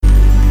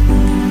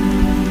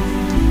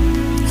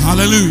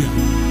Hallelujah.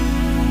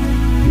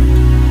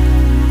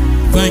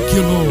 Thank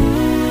you, Lord.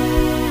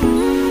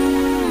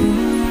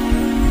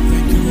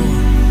 Thank you, Lord.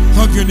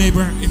 Hug your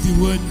neighbor, if you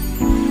would,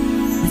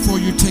 before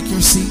you take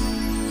your seat.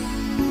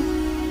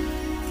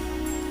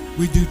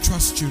 We do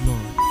trust you,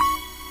 Lord.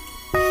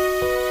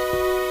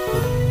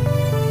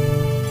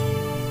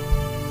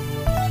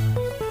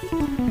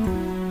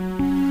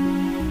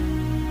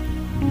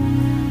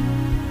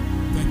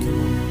 Thank you,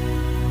 Lord.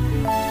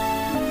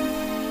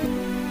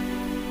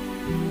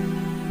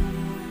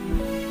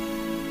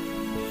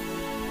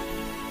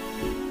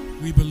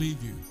 We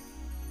believe you.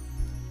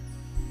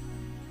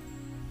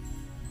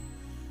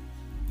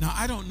 Now,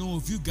 I don't know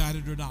if you got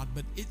it or not,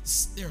 but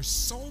there are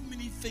so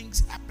many things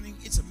happening.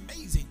 It's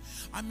amazing.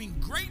 I mean,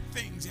 great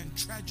things and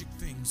tragic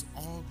things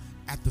all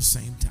at the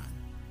same time.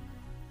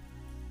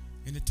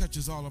 And it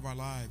touches all of our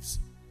lives.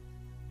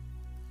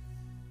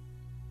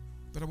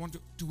 But I want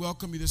to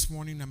welcome you this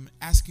morning. I'm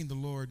asking the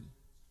Lord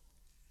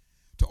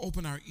to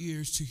open our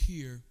ears to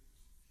hear.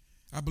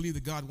 I believe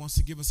that God wants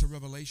to give us a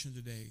revelation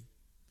today.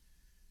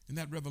 And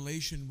that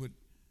revelation would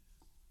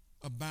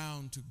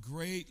abound to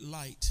great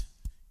light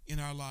in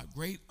our life,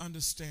 great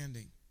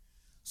understanding,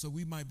 so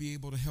we might be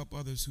able to help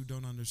others who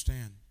don't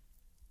understand.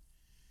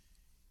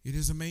 It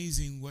is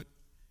amazing what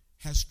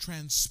has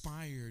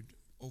transpired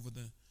over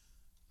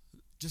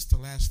just the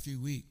last few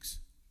weeks.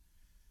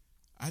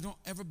 I don't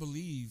ever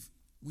believe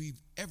we've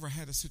ever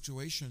had a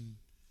situation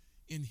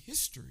in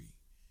history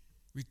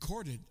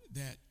recorded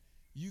that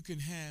you can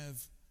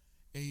have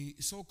a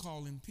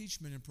so-called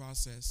impeachment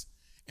process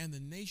and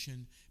the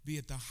nation be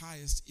at the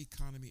highest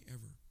economy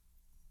ever.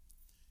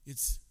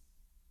 It's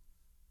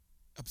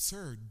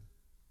absurd.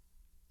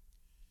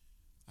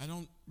 I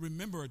don't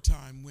remember a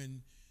time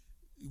when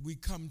we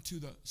come to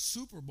the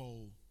Super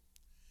Bowl,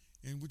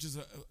 and which is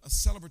a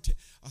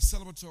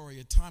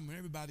celebratory time when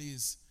everybody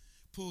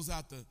pulls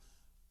out the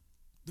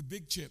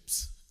big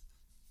chips,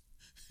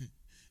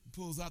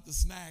 pulls out the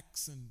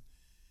snacks, and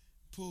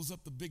pulls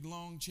up the big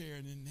long chair,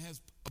 and then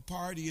has a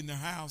party in their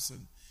house,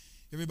 and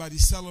everybody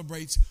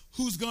celebrates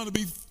who's going to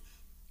be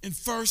in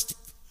first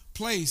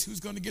place, who's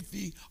going to get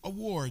the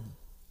award.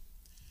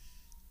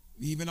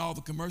 Even all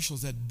the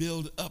commercials that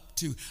build up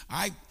to,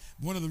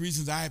 one of the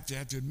reasons I have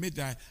to admit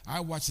that I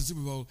watch the Super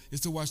Bowl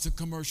is to watch the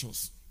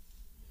commercials.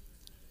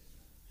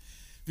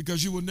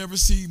 Because you will never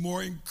see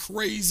more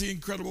crazy,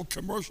 incredible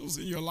commercials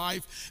in your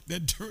life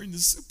than during the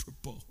Super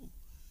Bowl.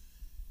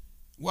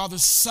 While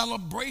there's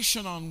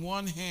celebration on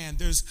one hand,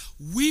 there's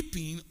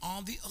weeping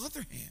on the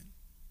other hand.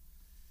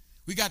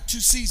 We got two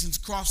seasons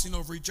crossing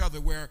over each other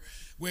where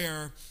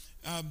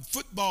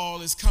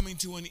football is coming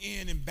to an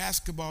end and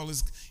basketball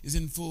is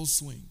in full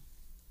swing.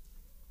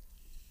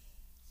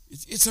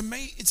 It's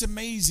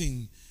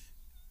amazing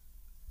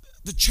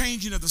the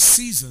changing of the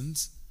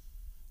seasons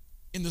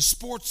in the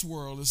sports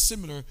world is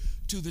similar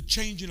to the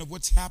changing of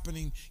what's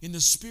happening in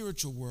the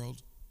spiritual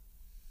world,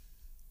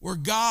 where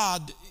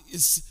God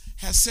has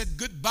said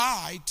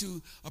goodbye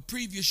to a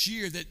previous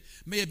year that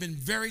may have been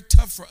very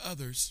tough for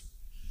others,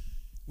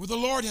 where the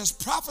Lord has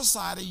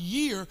prophesied a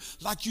year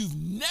like you've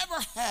never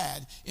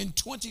had in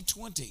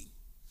 2020.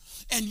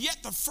 And yet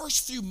the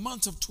first few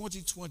months of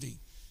 2020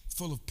 is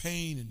full of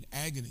pain and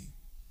agony.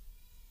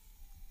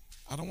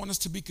 I don't want us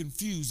to be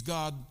confused.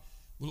 God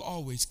will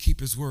always keep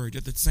his word.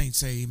 Let the saints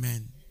say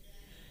amen.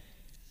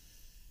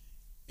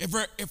 If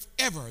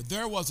ever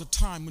there was a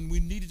time when we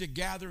needed to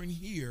gather and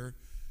hear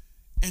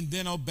and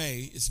then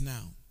obey, it's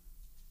now.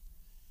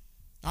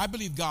 I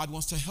believe God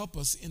wants to help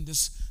us in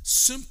this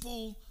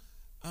simple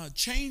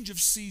change of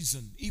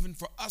season, even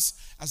for us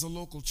as a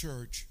local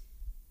church.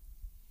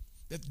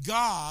 That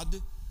God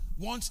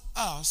wants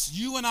us,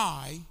 you and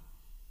I,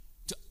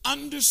 to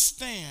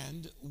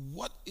understand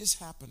what is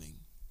happening.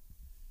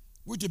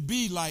 We're to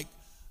be like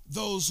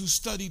those who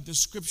studied the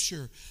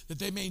scripture, that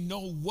they may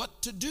know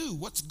what to do,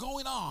 what's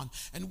going on,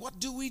 and what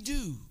do we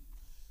do,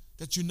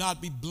 that you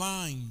not be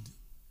blind,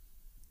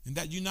 and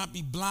that you not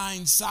be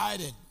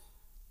blindsided,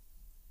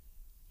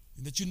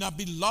 and that you not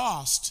be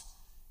lost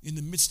in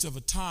the midst of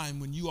a time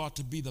when you ought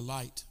to be the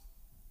light.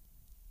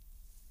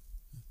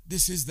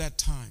 This is that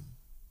time.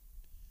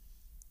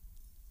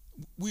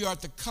 We are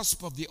at the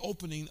cusp of the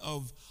opening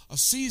of a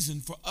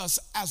season for us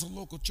as a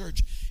local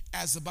church,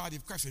 as the body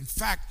of Christ. In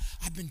fact,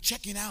 I've been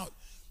checking out,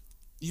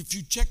 if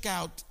you check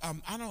out, I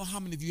don't know how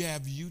many of you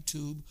have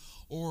YouTube,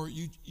 or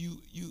if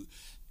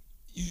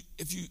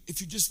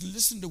you just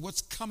listen to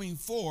what's coming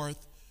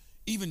forth,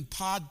 even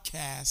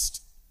podcast,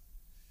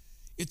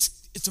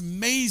 it's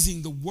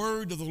amazing the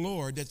word of the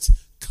Lord that's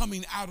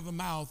coming out of the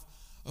mouth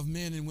of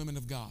men and women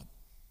of God.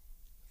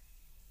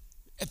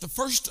 At the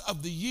first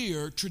of the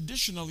year,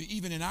 traditionally,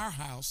 even in our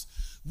house,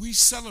 we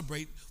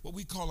celebrate what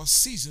we call a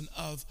season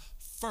of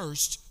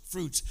first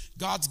fruits.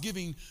 God's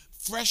giving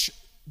fresh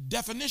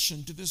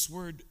definition to this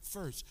word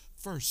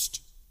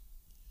first.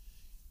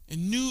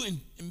 And new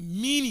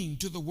meaning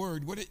to the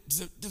word. What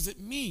does it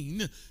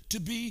mean to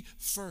be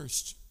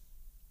first?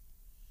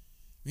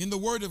 In the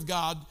word of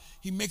God,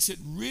 he makes it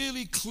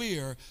really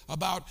clear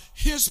about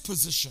his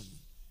position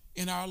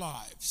in our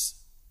lives.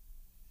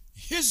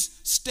 his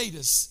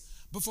status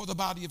before the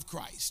body of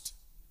Christ.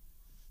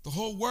 The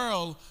whole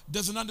world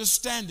doesn't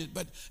understand it,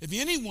 but if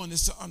anyone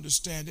is to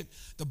understand it,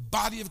 the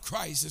body of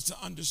Christ is to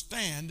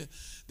understand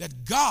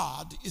that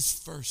God is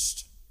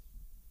first.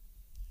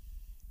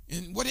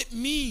 And what it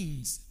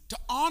means to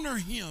honor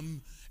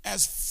him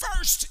as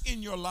first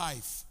in your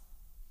life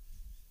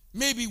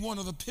may be one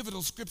of the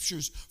pivotal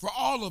scriptures for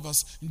all of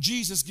us. And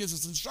Jesus gives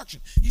us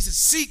instruction. He says,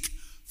 seek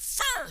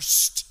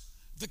first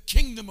the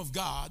kingdom of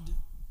God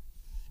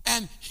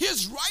and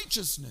his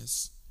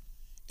righteousness,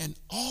 and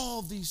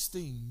all these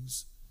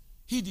things,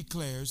 he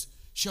declares,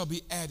 shall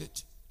be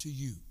added to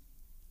you.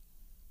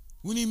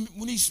 When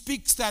he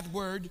speaks that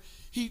word,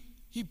 he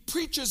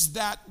preaches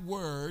that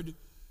word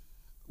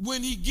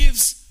when he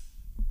gives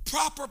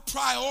proper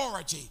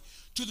priority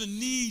to the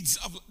needs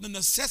of the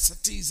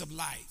necessities of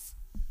life.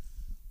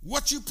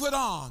 What you put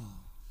on,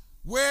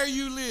 where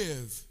you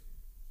live,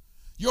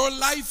 your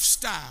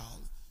lifestyle.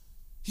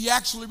 He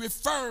actually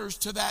refers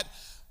to that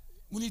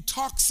when he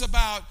talks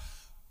about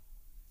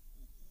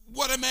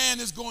what a man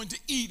is going to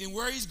eat and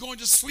where he's going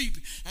to sleep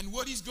and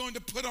what he's going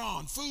to put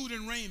on, food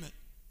and raiment.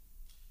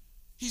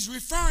 He's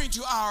referring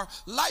to our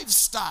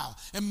lifestyle.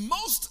 And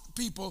most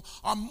people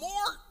are more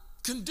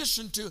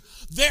conditioned to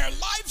their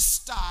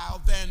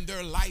lifestyle than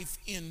their life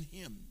in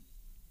him.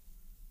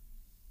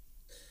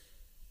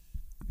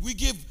 We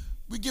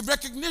give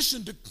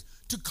recognition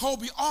to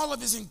Kobe, all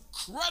of his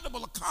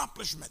incredible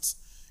accomplishments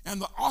and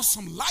the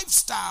awesome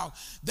lifestyle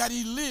that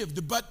he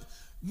lived. But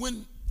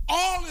when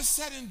all is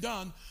said and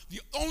done, the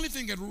only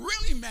thing that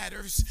really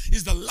matters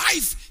is the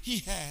life he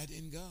had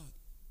in God.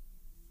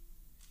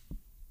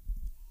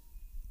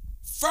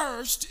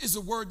 First is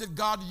a word that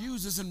God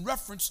uses in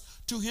reference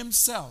to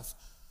himself.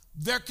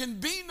 There can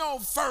be no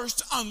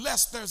first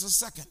unless there's a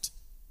second.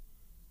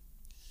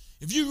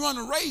 If you run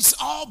a race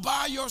all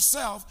by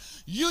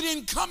yourself, you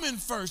didn't come in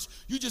first,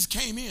 you just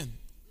came in.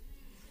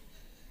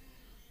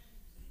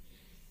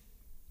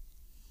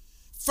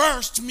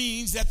 First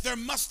means that there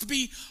must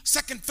be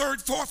second,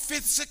 third, fourth,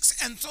 fifth,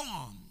 sixth, and so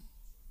on.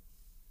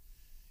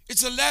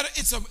 It's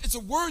a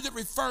word that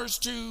refers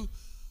to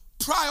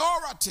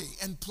priority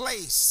and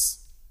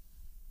place.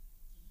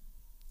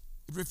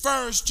 It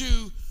refers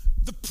to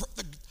the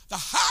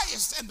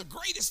highest and the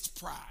greatest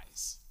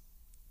prize.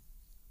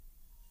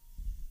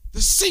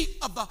 The seat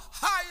of the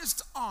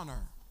highest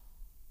honor.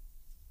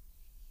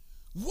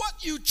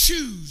 What you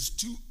choose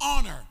to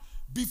honor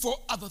before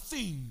other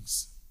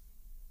things.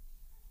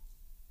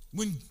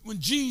 When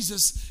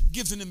Jesus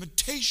gives an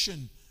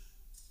invitation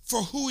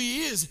for who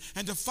he is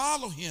and to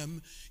follow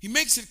him, he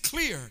makes it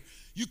clear,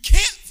 you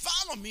can't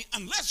follow me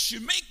unless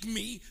you make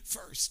me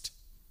first.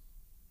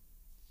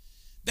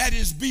 That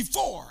is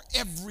before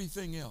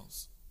everything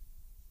else.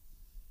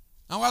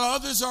 Now, while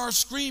others are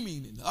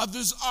screaming and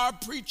others are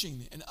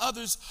preaching and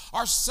others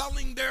are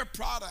selling their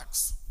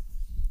products,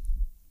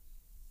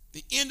 at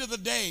the end of the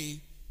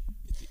day,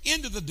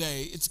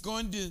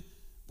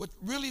 what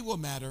really will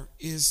matter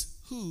is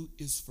who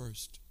is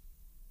first.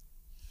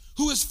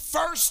 Who is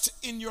first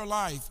in your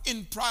life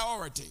in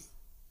priority?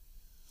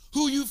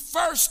 Who you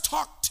first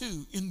talk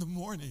to in the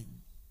morning?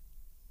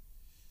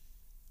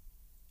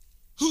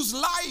 Whose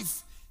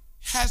life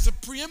has a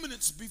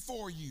preeminence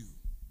before you?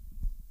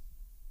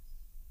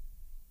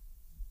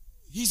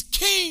 He's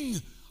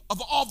king of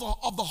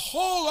the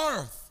whole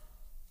earth.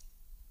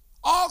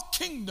 All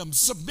kingdoms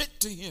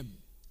submit to him.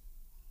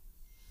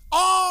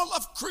 All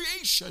of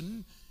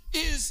creation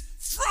is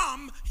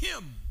from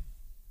him.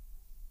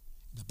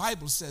 The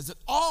Bible says that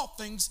all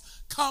things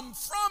come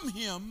from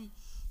him,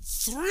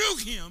 through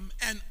him,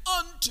 and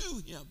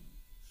unto him,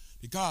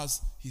 because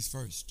he's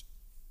first.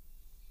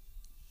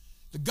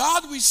 The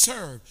God we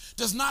serve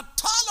does not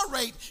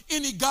tolerate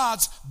any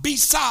gods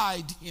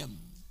beside him,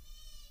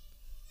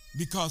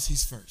 because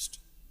he's first.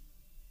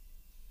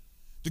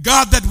 The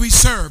God that we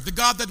serve, the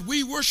God that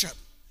we worship,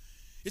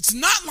 it's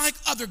not like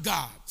other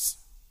gods.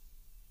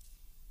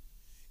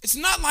 It's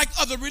not like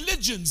other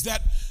religions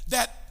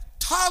that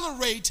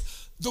tolerate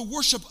the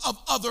worship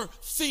of other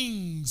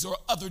things or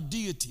other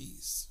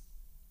deities.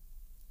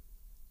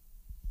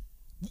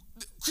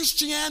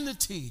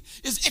 Christianity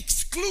is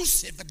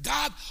exclusive. The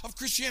God of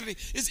Christianity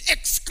is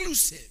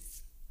exclusive.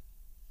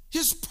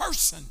 His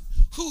person,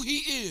 who he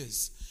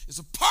is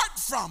apart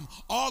from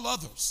all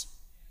others.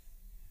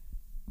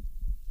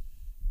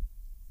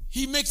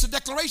 He makes a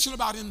declaration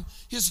about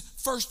his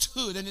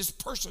firsthood and his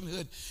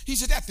personhood. He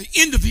said, at the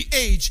end of the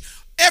age,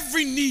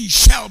 every knee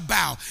shall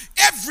bow,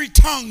 every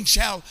tongue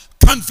shall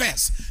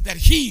confess that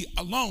he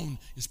alone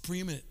is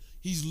preeminent.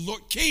 He's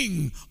Lord,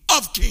 King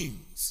of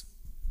kings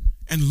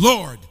and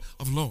Lord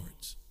of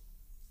lords.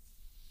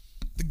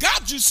 The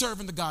God you serve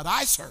and the God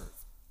I serve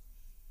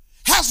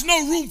has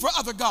no room for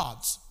other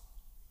gods.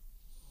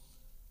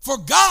 For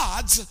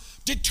gods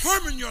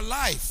determine your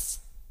life.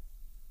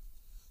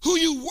 Who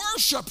you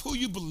worship, who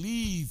you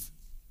believe,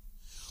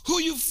 who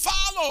you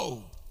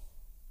follow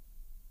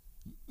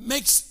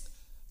makes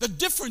the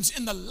difference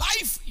in the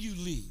life you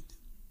lead.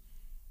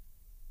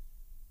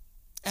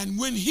 And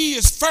when he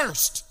is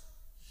first,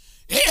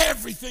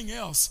 everything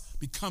else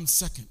becomes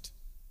second.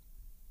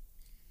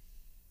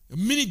 There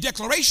are many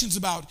declarations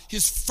about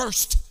his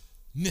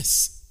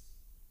firstness,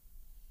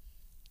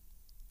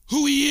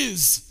 who he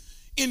is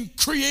in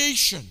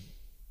creation,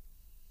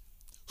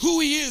 who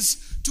he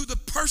is to the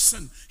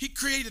person he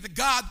created, the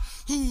God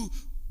who,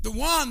 the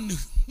one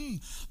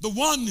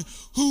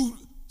who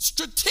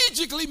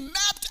strategically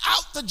mapped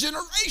out the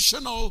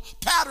generational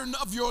pattern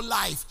of your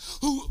life.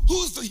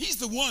 He's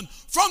the one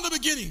from the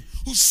beginning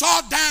who saw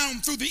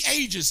down through the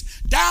ages,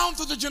 down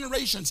through the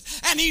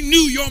generations, and he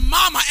knew your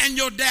mama and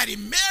your daddy,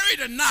 married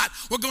or not,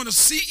 were going to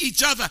see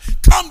each other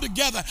come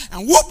together,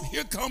 and whoop,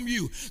 here come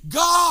you.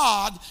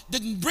 God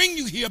didn't bring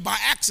you here by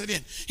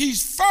accident.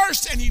 He's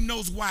first, and he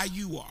knows why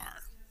you are.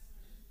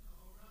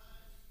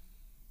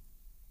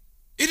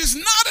 It is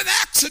not an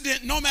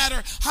accident, no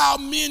matter how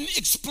men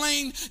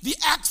explain the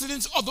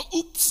accidents or the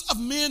oops of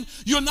men.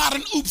 You're not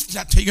an oops.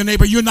 Tell your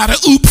neighbor, you're not an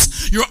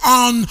oops. You're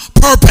on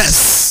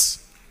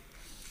purpose.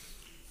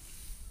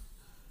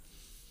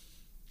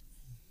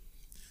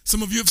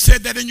 Some of you have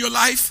said that in your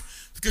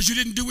life because you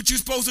didn't do what you're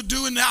supposed to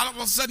do, and now all of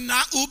a sudden,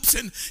 now oops,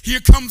 and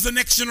here comes the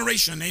next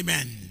generation.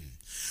 Amen.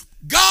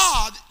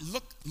 God,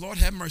 look, Lord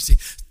have mercy.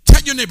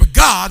 Tell your neighbor,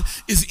 God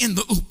is in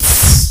the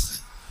oops.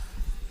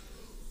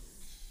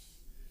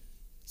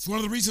 That's one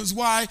of the reasons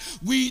why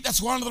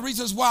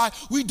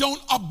we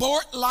don't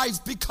abort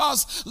life,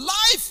 because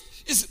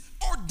life is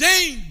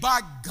ordained by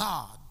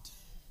God.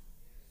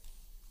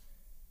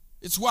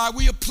 It's why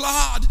we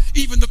applaud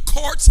even the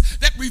courts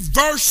that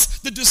reverse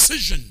the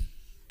decision,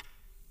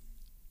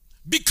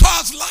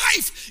 because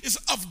life is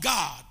of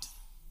God,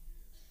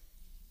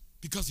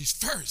 because he's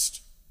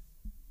first.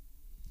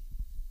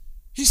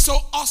 He's so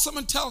awesome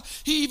until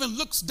he even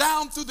looks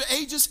down through the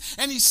ages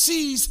and he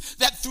sees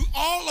that through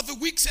all of the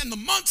weeks and the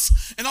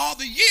months and all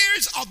the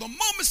years, all the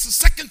moments, the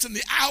seconds, and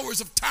the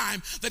hours of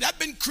time that have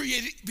been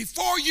created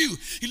before you,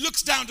 he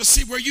looks down to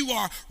see where you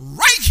are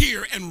right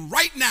here and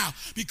right now,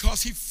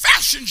 because he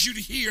fashions you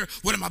to hear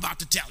what I'm about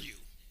to tell you.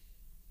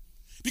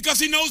 Because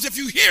he knows if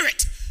you hear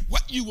it,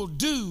 what you will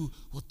do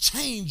will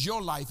change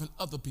your life and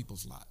other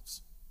people's lives.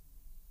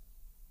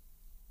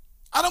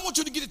 I don't want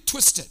you to get it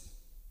twisted.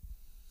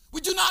 We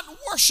do not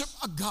worship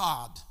a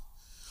God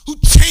who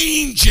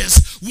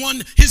changes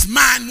his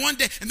mind one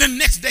day and then the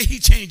next day he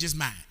changes his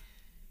mind.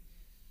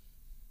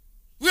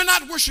 We're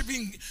not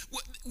worshiping,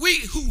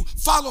 we who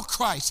follow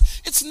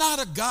Christ, it's not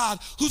a God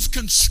who's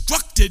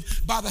constructed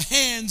by the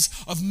hands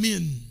of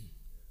men.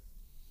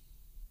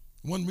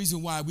 One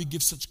reason why we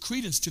give such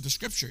credence to the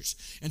scriptures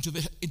and to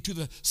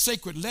the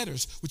sacred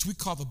letters, which we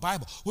call the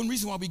Bible, one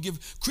reason why we give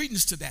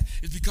credence to that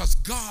is because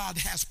God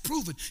has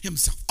proven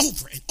himself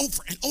over and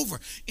over and over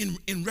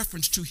in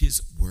reference to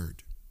his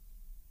word.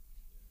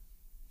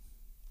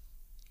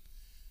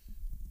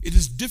 It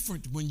is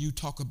different when you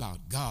talk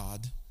about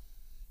God.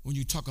 When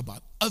you talk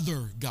about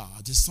other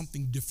gods, it's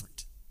something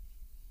different.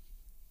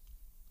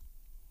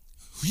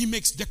 He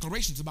makes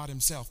declarations about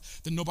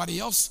himself that nobody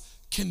else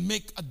can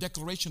make a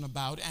declaration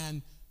about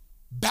and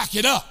back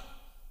it up.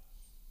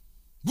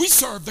 We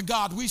serve the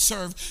God we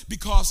serve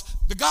because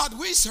the God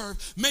we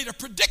serve made a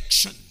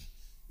prediction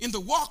in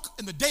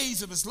the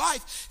days of his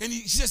life, and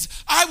he says,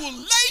 I will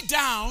lay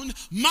down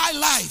my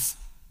life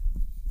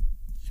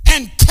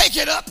and take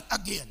it up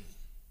again.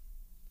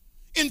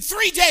 In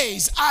 3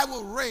 days I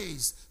will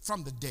raise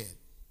from the dead.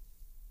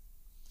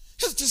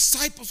 His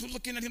disciples were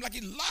looking at him like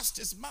he lost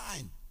his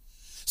mind.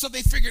 So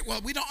they figured,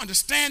 well, we don't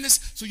understand this,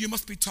 so you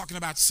must be talking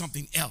about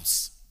something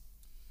else.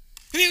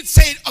 And he would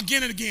say it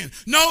again and again.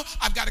 No,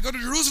 I've got to go to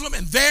Jerusalem,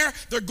 and there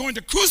they're going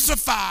to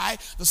crucify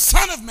the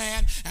Son of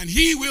Man, and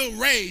he will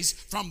raise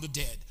from the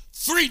dead.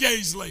 3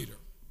 days later.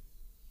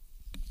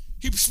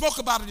 He spoke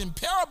about it in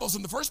parables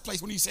in the first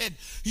place when he said,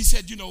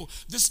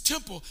 this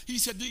temple,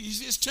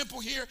 this temple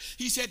here,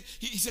 he said,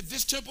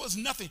 this temple is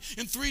nothing.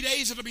 In 3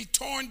 days it'll be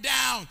torn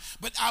down,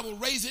 but I will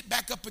raise it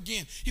back up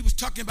again. He was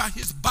talking about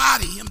his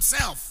body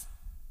himself.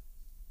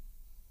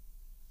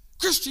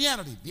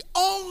 Christianity, the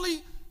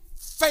only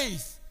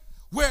faith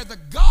where the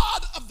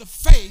God of the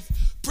faith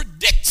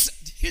predicts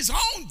his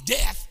own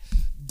death,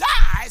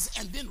 dies,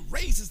 and then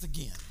raises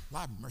again.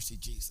 Lord mercy,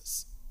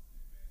 Jesus.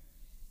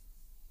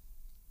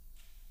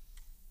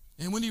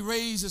 And when he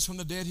raises from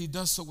the dead, he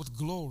does so with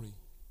glory.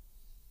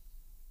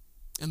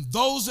 And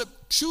those that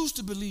choose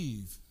to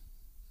believe,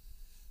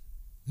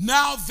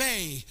 now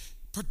they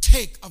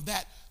partake of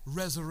that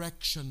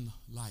resurrection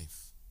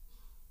life.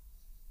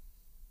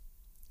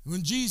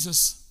 When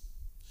Jesus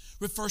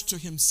refers to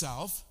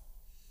himself,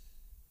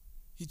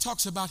 he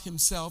talks about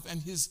himself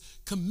and his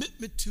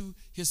commitment to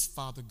his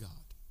Father God.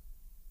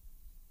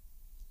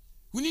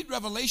 We need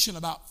revelation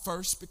about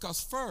first, because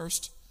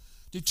first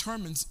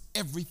determines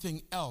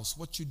everything else.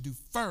 What you do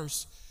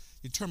first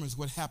determines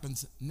what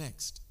happens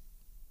next.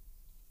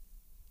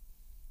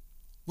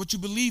 What you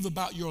believe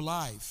about your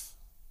life,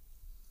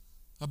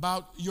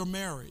 about your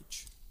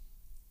marriage,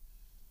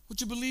 what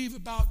you believe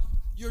about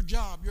your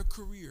job, your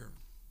career,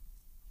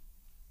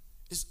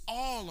 is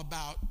all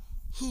about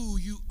who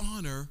you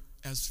honor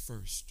as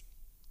first.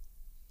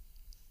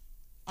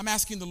 I'm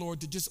asking the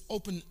Lord to just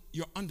open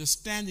your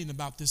understanding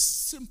about this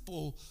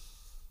simple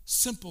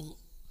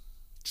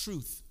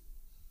truth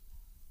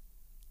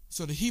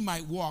so that he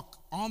might walk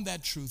on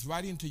that truth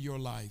right into your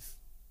life.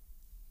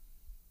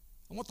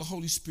 I want the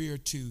Holy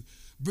Spirit to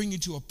bring you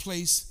to a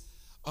place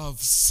of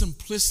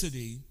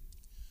simplicity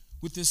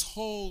with this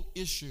whole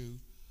issue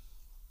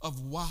of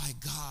why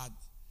God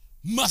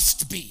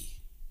must be,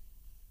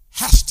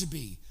 has to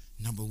be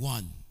number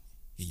one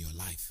in your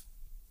life.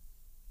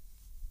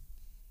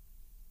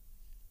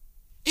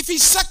 If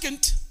he's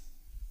second,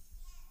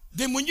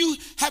 then when you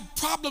have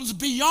problems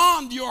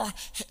beyond your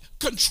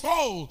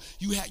control,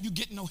 you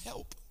get no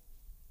help.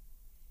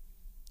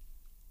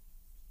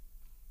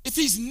 If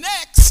he's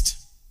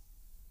next,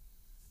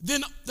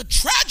 then the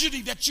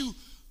tragedy that you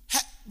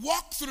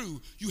walk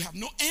through, you have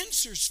no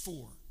answers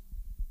for.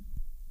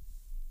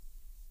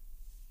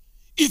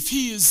 If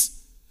he is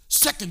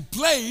second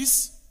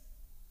place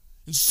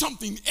and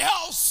something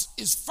else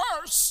is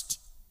first,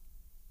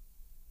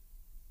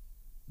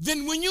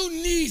 then when you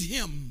need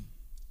him,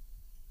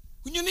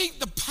 when you need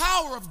the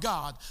power of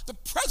God, the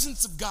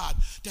presence of God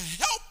to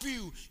help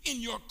you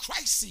in your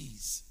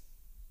crises,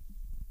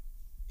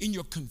 in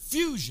your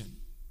confusion,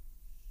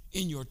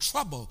 in your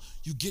trouble,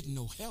 you get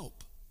no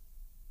help.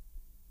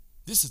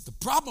 This is the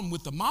problem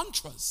with the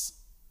mantras.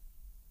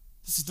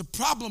 This is the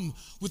problem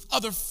with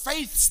other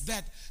faiths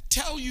that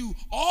tell you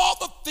all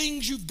the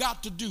things you've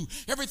got to do.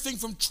 Everything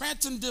from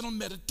transcendental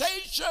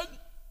meditation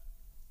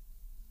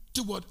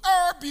to what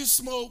herb you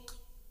smoke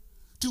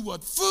to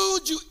what food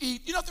you eat.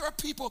 You know, there are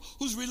people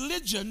whose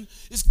religion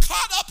is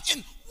caught up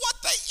in what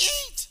they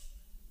eat.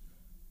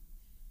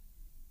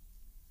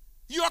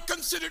 You are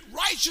considered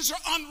righteous or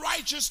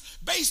unrighteous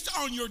based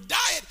on your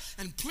diet.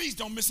 And please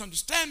don't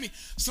misunderstand me.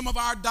 Some of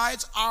our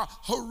diets are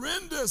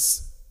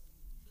horrendous.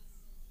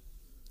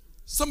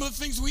 Some of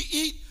the things we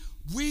eat,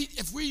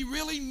 if we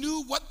really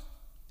knew what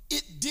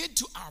it did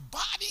to our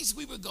bodies,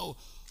 we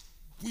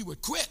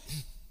would quit.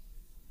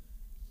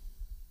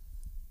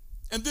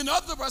 And then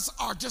other of us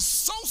are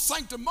just so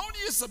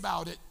sanctimonious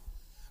about it,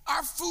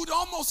 our food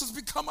almost has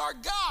become our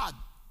God.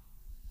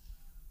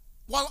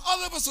 While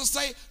other of us will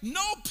say,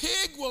 no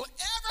pig will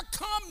ever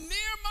come near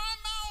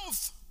my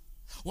mouth.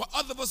 While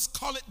other of us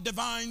call it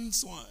divine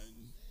swine.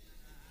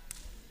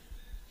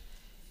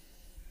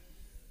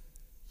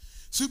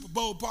 Super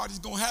Bowl party's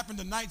going to happen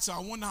tonight, so I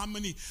wonder how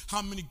many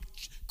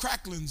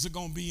cracklings are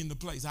going to be in the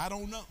place. I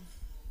don't know.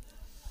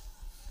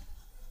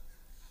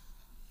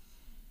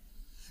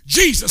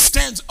 Jesus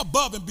stands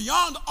above and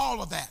beyond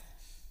all of that.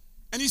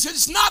 And he said,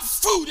 it's not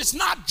food, it's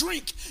not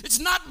drink, it's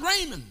not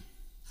raiment,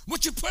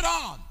 what you put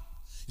on.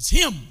 It's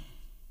him.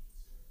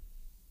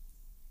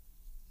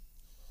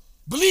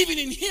 Believing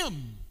in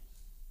him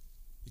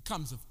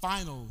becomes the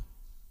final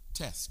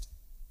test,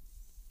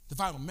 the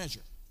final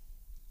measure.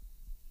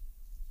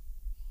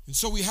 And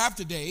so we have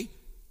today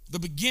the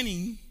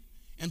beginning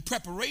and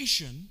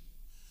preparation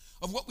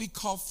of what we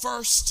call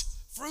first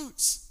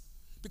fruits,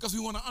 because we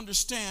want to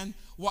understand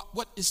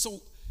what is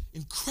so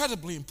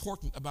incredibly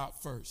important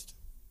about first.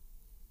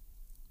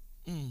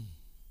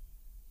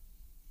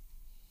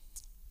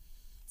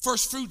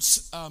 First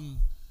fruits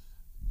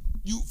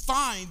you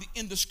find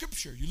in the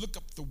scripture. You look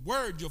up the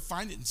word, you'll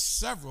find it in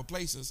several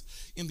places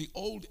in the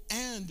Old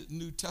and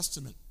New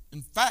Testament.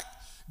 In fact,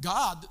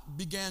 God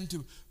began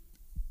to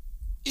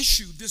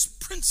issue this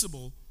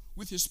principle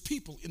with his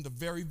people in the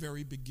very,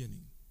 very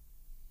beginning.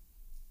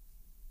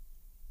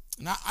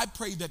 And I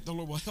pray that the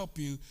Lord will help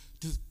you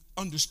to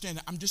understand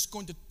it. I'm just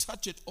going to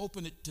touch it,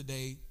 open it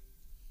today.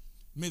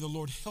 May the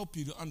Lord help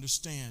you to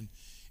understand.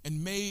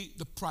 And may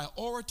the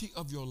priority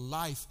of your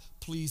life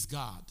please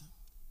God.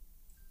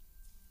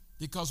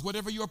 Because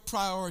whatever your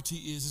priority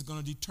is going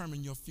to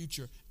determine your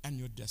future and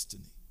your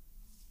destiny.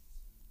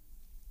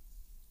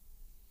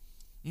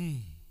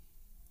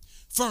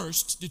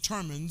 First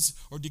determines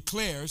or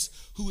declares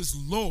who is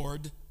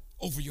Lord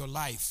over your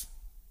life.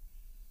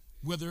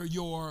 Whether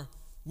your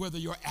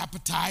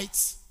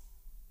appetites,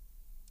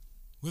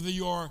 whether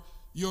your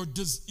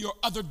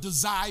other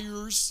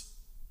desires,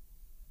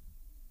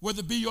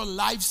 whether it be your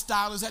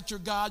lifestyle, is that your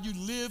God? You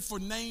live for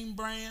name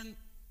brand.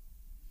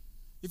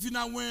 If you're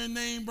not wearing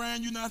name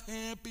brand, you're not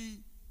happy.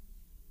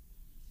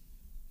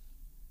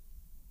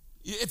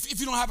 If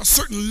you don't have a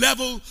certain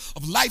level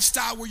of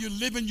lifestyle where you're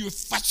living, you're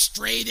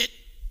frustrated.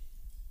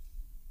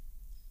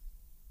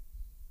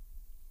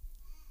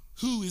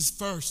 Who is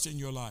first in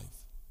your life?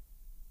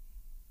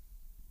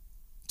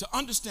 To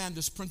understand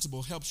this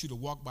principle helps you to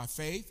walk by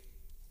faith,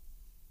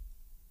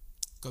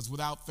 because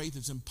without faith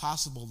it's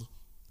impossible,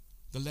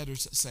 the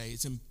letters say,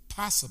 it's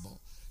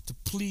impossible to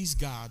please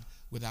God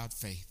without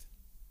faith.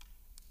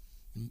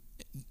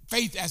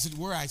 Faith, as it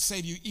were, I say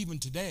to you even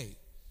today,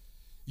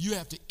 you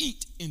have to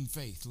eat in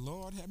faith.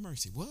 Lord have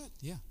mercy. What?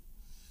 Yeah.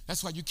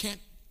 That's why you can't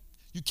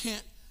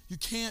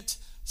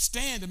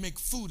stand to make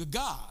food of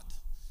God,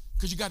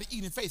 because you got to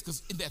eat in faith,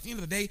 because at the end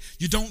of the day,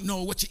 you don't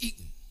know what you're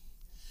eating,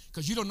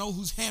 because you don't know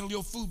who's handled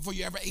your food before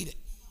you ever ate it.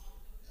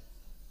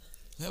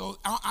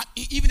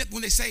 Even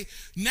when they say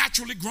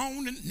naturally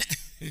grown, and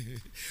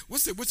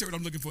What's the word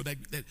I'm looking for? That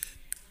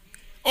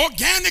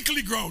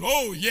organically grown.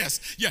 Oh,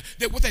 yes. Yeah.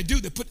 What they do,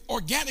 they put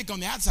organic on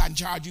the outside and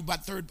charge you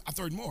about a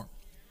third more.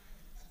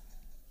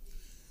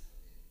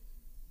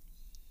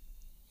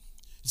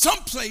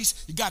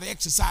 Someplace you got to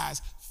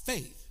exercise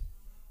faith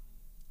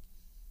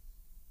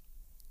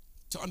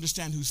to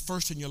understand who's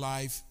first in your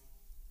life.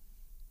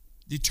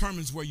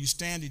 Determines where you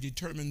stand.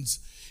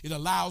 It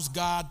allows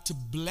God to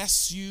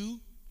bless you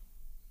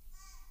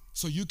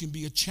so you can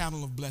be a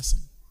channel of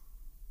blessing.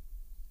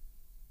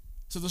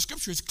 So the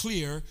scripture is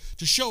clear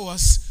to show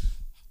us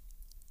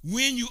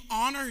when you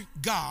honor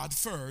God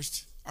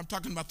first. I'm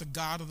talking about the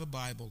God of the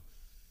Bible.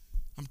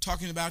 I'm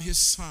talking about his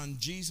son,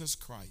 Jesus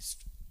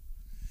Christ.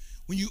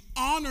 When you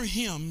honor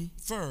him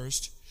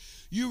first,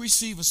 you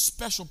receive a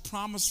special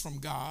promise from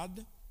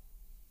God.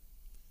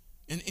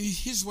 And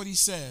here's what he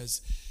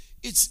says.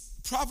 It's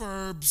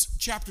Proverbs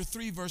chapter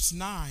 3, verse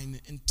 9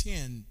 and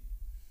 10.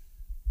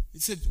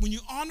 It said, when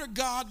you honor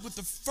God with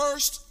the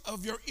first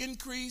of your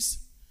increase,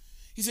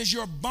 he says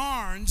your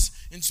barns,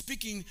 and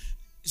speaking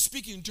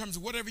in terms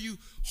of whatever you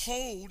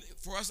hold,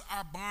 for us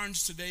our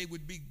barns today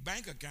would be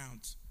bank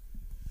accounts,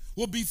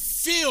 will be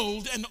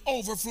filled and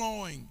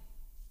overflowing.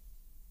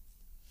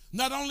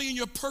 Not only in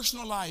your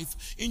personal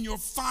life, in your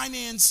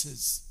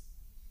finances,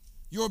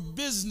 your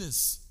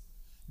business,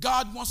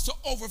 God wants to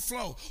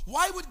overflow.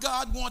 Why would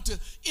God want to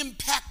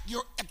impact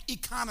your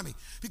economy?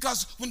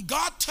 Because when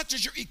God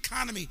touches your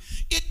economy,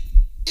 it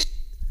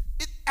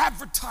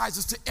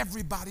advertises to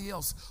everybody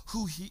else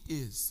who he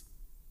is.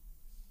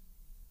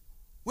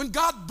 When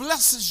God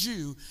blesses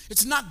you,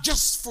 it's not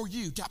just for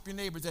you. Tap your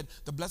neighbor and say,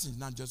 the blessing is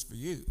not just for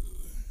you.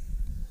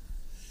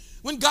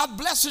 When God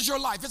blesses your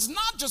life, it's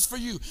not just for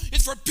you.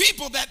 It's for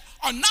people that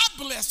are not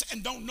blessed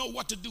and don't know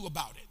what to do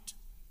about it,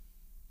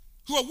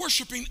 who are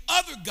worshiping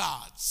other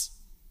gods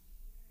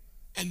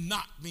and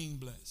not being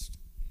blessed.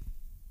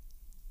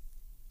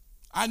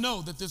 I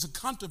know that there's a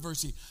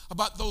controversy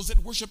about those that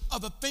worship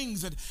other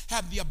things that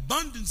have the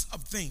abundance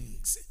of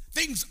things.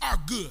 Things are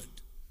good.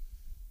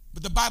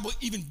 But the Bible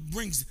even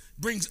brings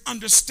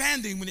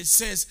understanding when it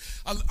says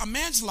a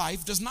man's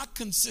life does not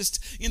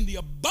consist in the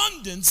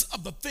abundance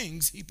of the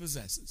things he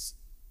possesses.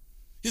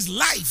 His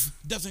life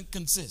doesn't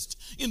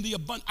consist in the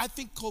abundance. I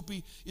think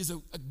Kobe is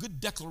a good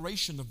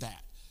declaration of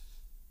that.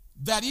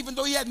 That even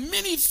though he had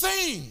many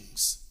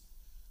things,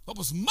 what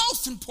was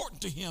most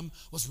important to him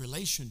was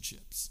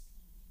relationships.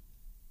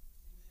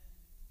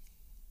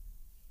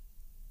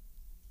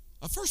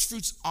 A first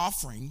fruits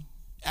offering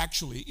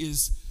actually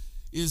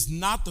is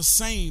not the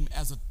same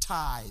as a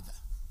tithe.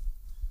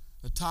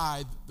 A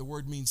tithe, the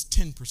word means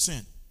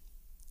 10%.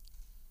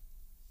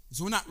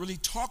 So we're not really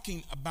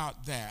talking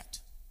about that.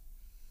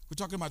 We're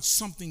talking about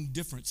something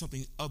different,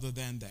 something other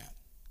than that.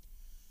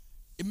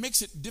 It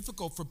makes it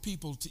difficult for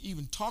people to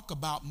even talk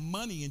about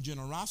money and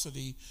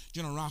generosity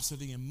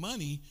and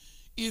money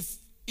if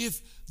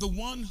the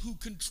one who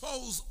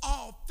controls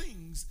all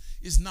things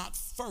is not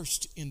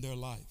first in their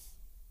life.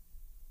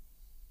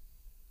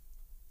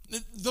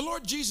 The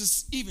Lord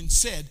Jesus even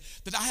said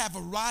that I have a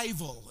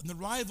rival, and the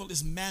rival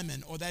is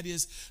mammon, or that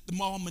is the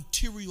more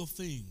material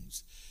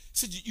things. He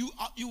said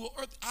you will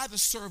either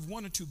serve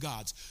one or two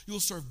gods. You will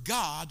serve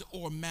God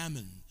or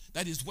mammon.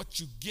 That is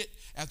what you get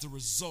as a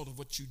result of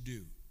what you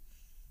do.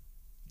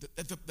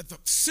 At the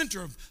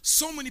center of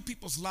so many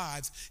people's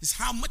lives is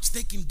how much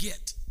they can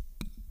get,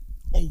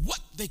 or what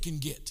they can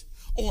get,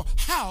 or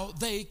how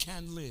they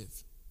can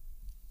live.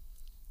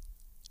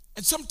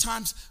 And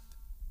sometimes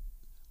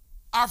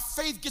our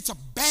faith gets a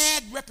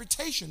bad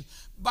reputation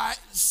by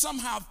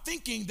somehow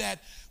thinking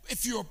that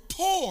if you're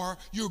poor,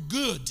 you're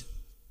good.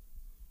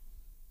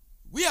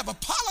 We have a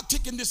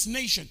politic in this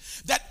nation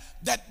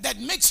that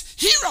makes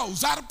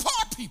heroes out of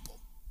poor people.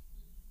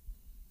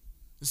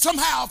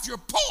 Somehow, if you're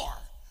poor,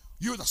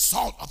 you're the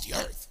salt of the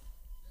earth.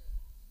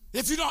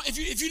 If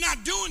you're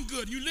not doing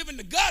good, you live in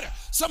the gutter,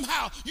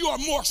 somehow you are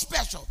more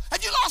special.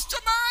 Have you lost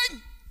your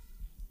mind?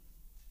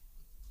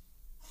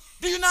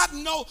 Do you not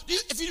know,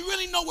 if you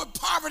really know what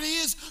poverty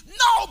is,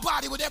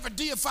 nobody would ever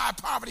deify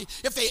poverty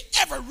if they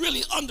ever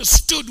really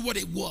understood what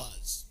it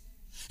was.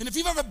 And if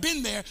you've ever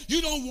been there,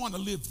 you don't want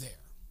to live there.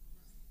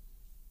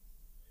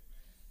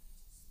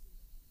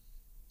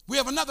 We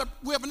have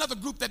another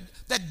group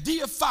that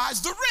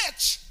deifies the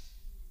rich.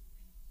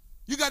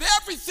 You got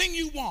everything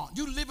you want.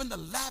 You live in the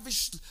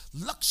lavish,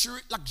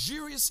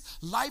 luxurious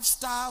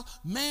lifestyle,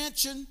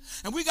 mansion.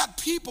 And we got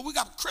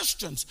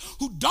Christians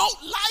who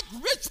don't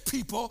like rich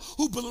people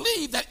who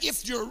believe that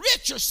if you're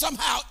rich, you're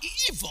somehow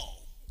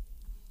evil.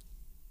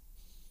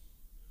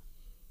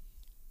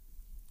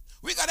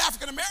 We got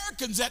African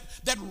Americans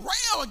that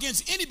rail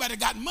against anybody that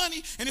got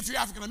money. And if you're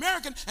African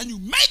American and you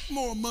make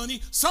more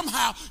money,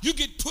 somehow you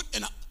get put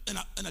in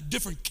a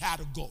different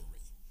category.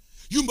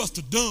 You must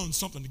have done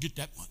something to get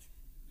that money.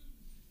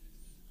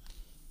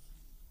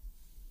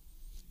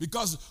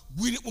 Because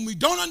when we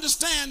don't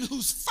understand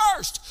who's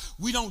first,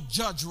 we don't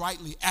judge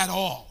rightly at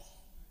all.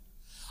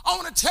 I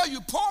want to tell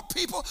you, poor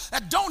people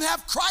that don't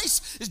have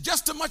Christ is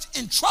just as much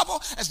in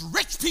trouble as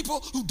rich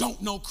people who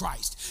don't know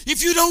Christ.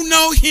 If you don't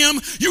know him,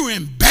 you're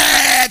in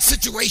bad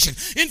situation.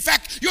 In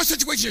fact, your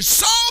situation is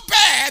so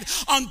bad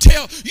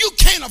until you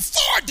can't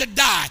afford to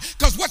die,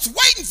 because what's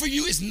waiting for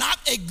you is not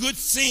a good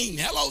thing.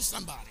 Hello,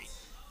 somebody.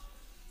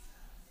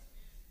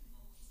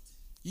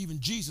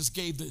 Even Jesus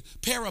gave the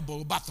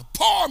parable about the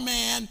poor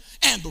man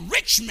and the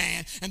rich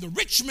man. And the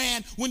rich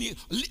man, when he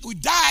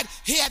died,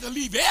 he had to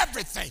leave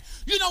everything.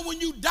 You know,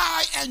 when you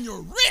die and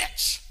you're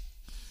rich,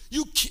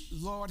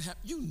 Lord,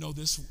 you know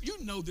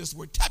this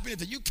word. Tap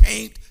into it. You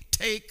can't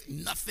take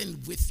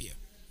nothing with you.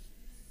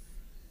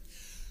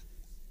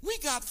 We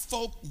got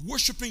folk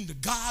worshiping the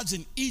gods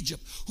in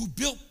Egypt who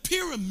built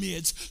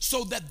pyramids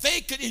so that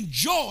they could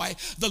enjoy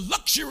the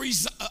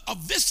luxuries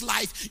of this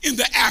life in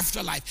the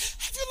afterlife.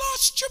 Have you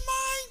lost your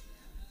mind?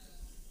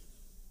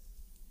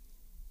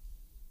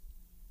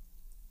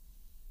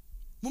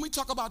 When we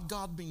talk about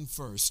God being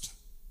first,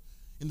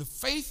 in the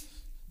faith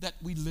that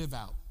we live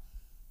out,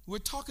 we're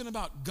talking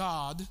about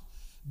God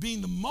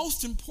being the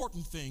most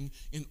important thing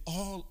in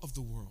all of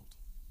the world.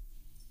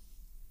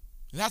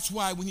 And that's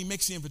why when he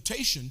makes the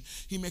invitation,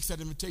 he makes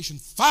that invitation,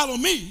 follow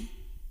me.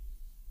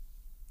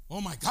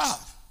 Oh my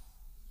God.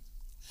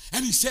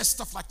 And he says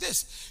stuff like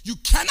this: you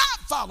cannot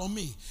follow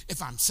me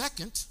if I'm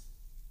second.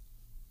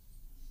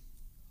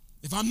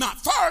 If I'm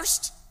not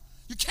first,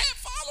 you can't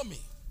follow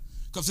me,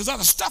 because there's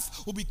other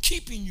stuff will be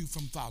keeping you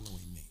from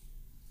following me.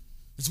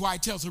 That's why he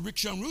tells the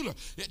rich young ruler,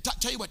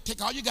 tell you what,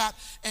 take all you got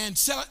and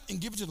sell it and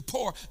give it to the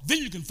poor, then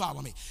you can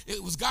follow me.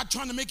 It was God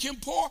trying to make him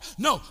poor?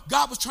 No,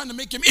 God was trying to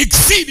make him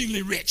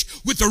exceedingly rich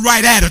with the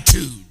right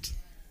attitude.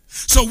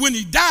 So when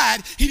he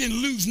died, he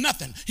didn't lose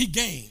nothing, he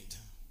gained.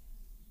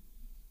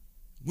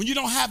 When you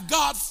don't have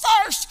God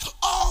first,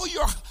 all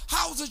your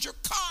houses, your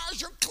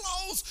cars, your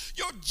clothes,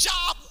 your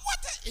job,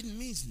 it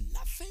means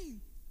nothing.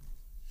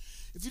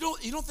 If you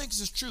don't think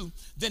this is true,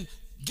 then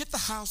get the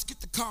house,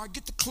 get the car,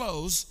 get the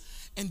clothes,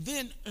 and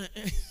then,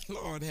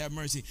 Lord have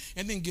mercy,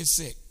 and then get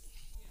sick.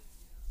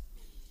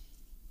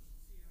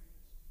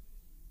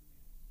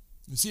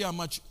 And see how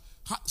much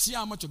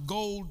a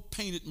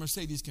gold-painted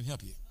Mercedes can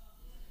help you.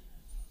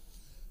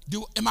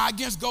 Am I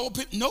against gold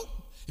paint? Nope.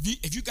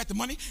 If you got the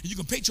money and you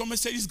can paint your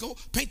Mercedes gold,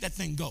 paint that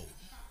thing gold.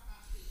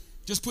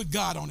 Just put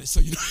God on it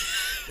so you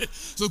know,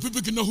 so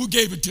people can know who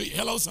gave it to you.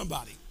 Hello,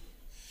 somebody.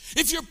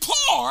 If you're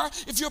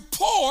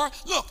poor,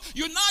 look,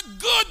 you're not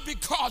good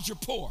because you're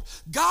poor.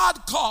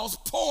 God calls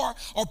poor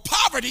or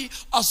poverty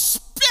a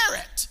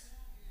spirit.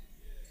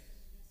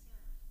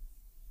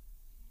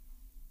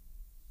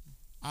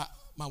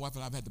 My wife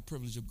and I have had the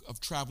privilege of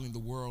traveling the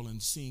world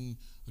and seeing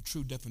a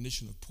true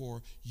definition of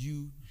poor.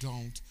 You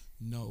don't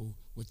know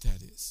what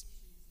that is.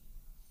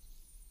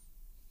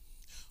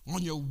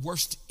 On your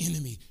worst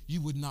enemy,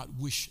 you would not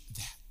wish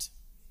that.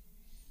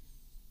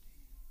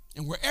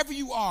 And wherever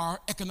you are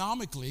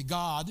economically,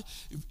 God,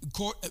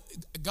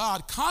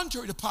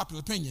 contrary to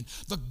popular opinion,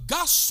 the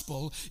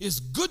gospel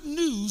is good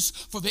news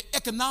for the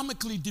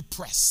economically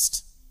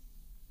depressed.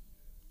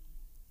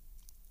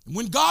 And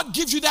when God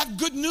gives you that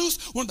good news,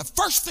 one of the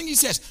first things he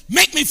says,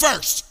 make me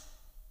first.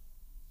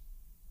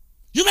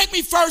 You make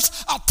me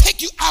first, I'll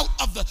take you out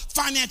of the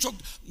financial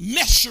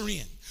mess you're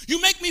in. You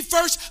make me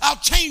first, I'll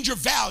change your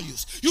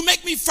values. You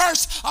make me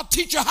first, I'll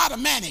teach you how to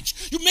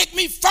manage. You make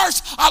me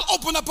first, I'll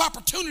open up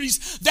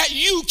opportunities that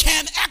you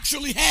can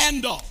actually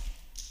handle.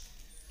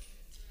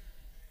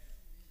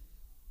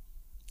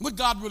 What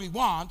God really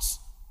wants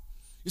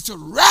is to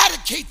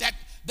eradicate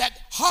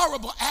that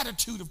horrible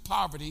attitude of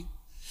poverty,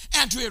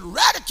 and to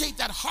eradicate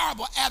that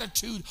horrible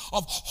attitude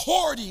of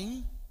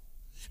hoarding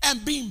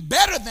and being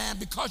better than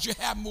because you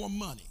have more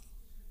money.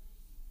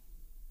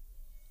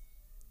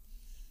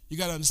 You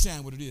got to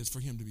understand what it is for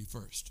him to be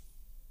first.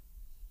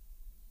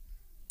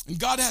 And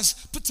God has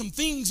put some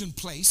things in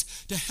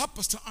place to help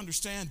us to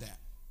understand that.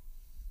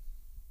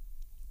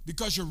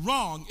 Because you're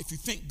wrong if you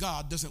think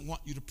God doesn't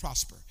want you to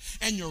prosper.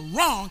 And you're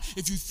wrong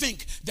if you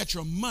think that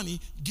your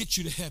money gets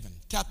you to heaven.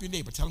 Tap your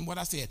neighbor. Tell him what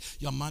I said.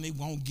 Your money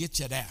won't get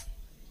you there.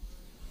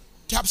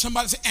 Tap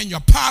somebody and say, and your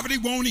poverty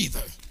won't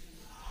either.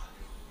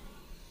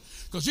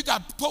 Because you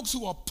got folks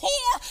who are poor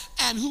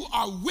and who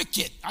are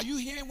wicked. Are you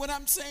hearing what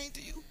I'm saying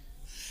to you?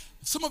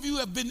 Some of you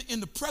have been in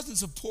the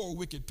presence of poor,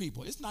 wicked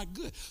people. It's not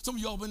good. Some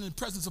of you all have been in the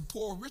presence of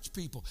poor, rich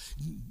people.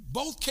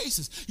 Both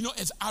cases,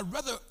 I'd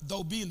rather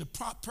be in the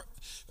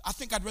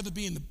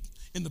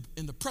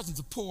presence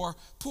of poor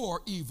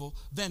evil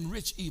than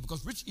rich evil,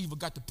 because rich evil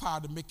got the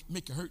power to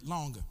make it hurt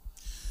longer.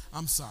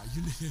 I'm sorry.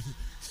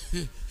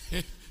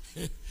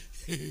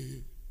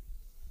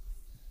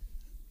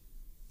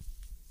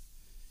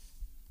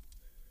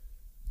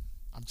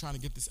 I'm trying to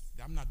get this.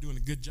 I'm not doing a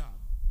good job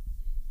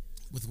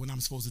with what I'm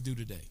supposed to do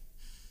today.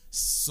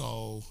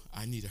 So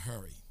I need to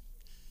hurry.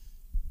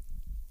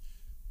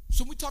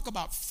 So when we talk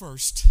about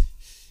first,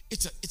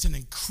 it's an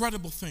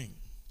incredible thing.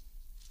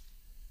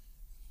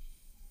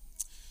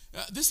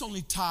 This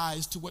only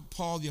ties to what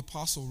Paul the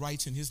Apostle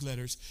writes in his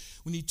letters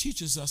when he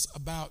teaches us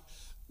about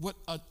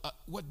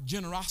what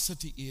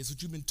generosity is,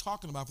 what you've been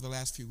talking about for the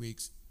last few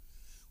weeks.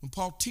 When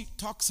Paul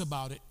talks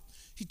about it,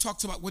 he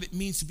talks about what it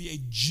means to be a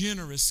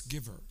generous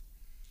giver.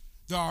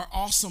 There are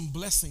awesome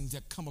blessings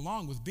that come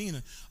along with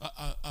being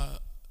a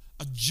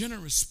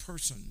generous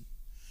person.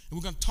 And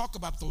we're going to talk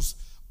about those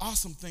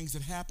awesome things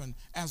that happen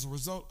as a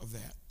result of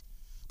that.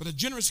 But a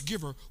generous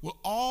giver will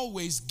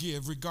always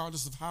give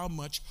regardless of how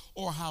much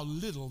or how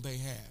little they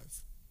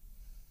have,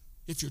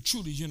 if you're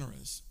truly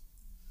generous.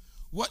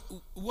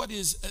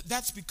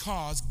 That's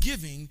because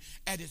giving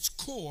at its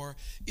core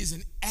is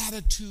an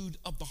attitude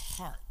of the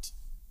heart.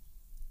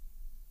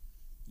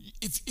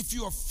 If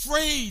you're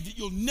afraid that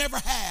you'll never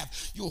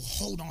have, you'll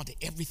hold on to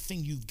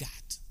everything you've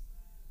got.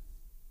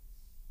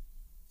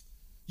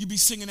 You'll be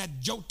singing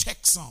that Joe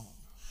Tech song.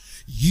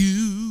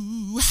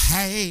 You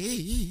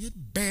had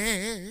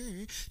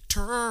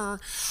better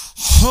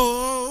hold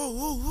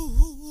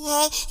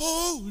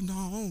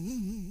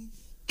on.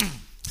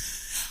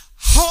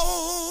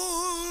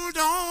 Hold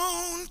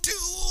on to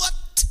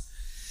what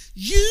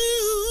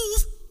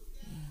you've.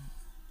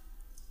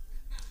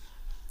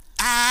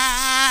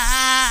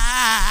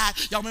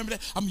 Y'all remember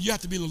that? You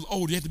have to be a little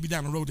older. You have to be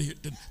down the road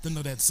to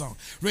know that song.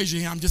 Raise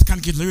your hand. I'm just kind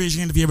of kidding. Raise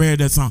your hand if you ever heard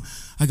that song.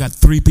 I got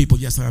 3 people.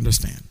 Yes, I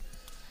understand.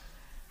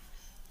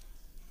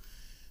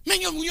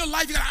 Man, in your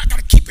life, I got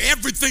to keep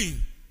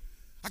everything.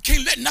 I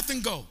can't let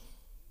nothing go.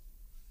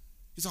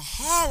 It's a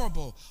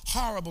horrible,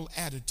 horrible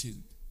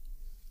attitude.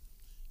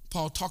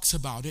 Paul talks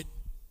about it.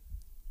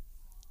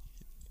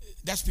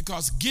 That's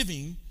because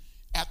giving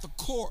at the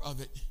core of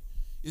it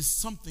is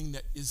something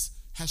that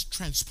has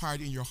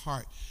transpired in your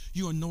heart.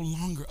 You are no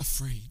longer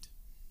afraid.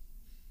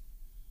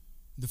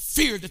 The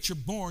fear that you're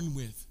born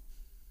with,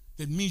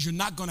 that means you're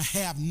not going to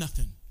have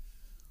nothing,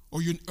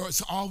 or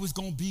it's always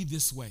going to be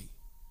this way,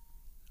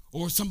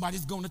 or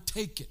somebody's going to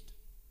take it.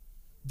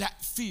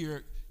 That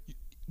fear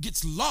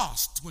gets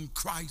lost when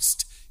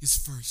Christ is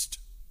first.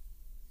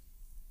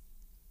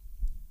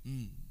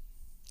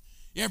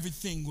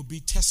 Everything will be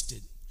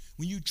tested.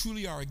 When you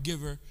truly are a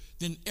giver,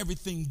 then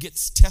everything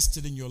gets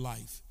tested in your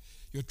life.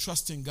 Your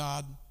trust in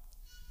God,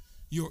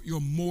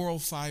 your moral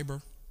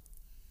fiber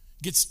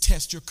gets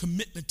tested. Your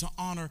commitment to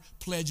honor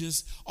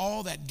pledges,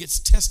 all that gets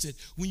tested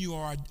when you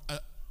are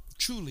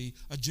truly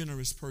a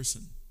generous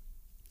person.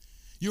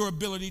 Your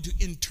ability to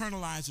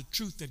internalize the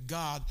truth that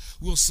God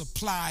will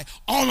supply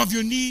all of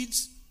your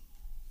needs,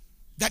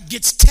 that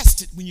gets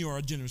tested when you are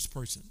a generous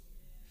person.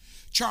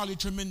 Charlie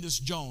Tremendous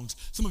Jones.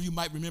 Some of you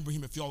might remember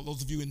him,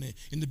 those of you in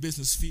the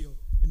business field,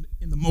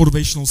 in the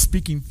motivational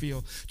speaking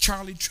field.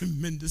 Charlie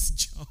Tremendous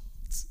Jones.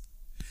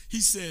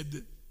 He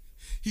said,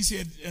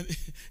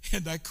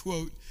 and I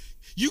quote,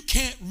 "You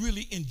can't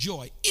really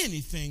enjoy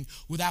anything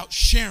without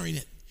sharing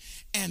it.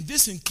 And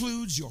this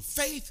includes your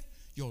faith,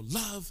 your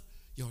love,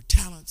 your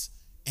talents,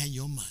 and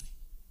your money."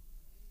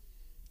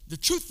 The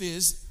truth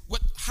is,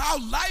 how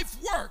life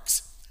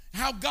works,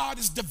 how God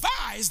has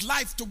devised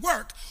life to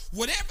work,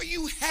 whatever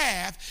you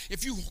have,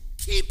 if you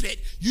keep it,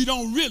 you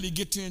don't really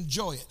get to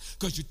enjoy it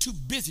because you're too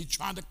busy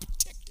trying to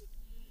protect it.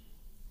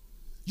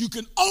 You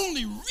can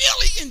only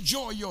really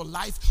enjoy your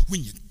life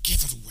when you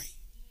give it away,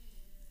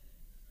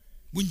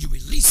 when you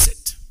release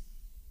it.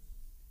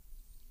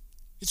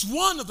 It's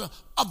one of the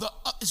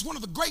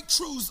great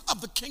truths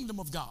of the kingdom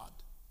of God,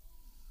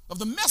 of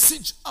the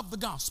message of the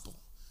gospel.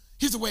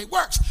 Here's the way it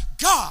works.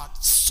 God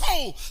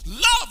so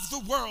loved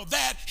the world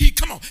that he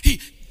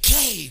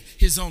gave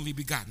his only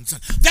begotten son.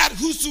 That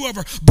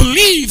whosoever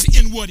believes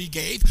in what he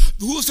gave,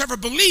 whosoever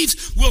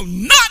believes will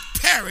not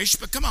perish,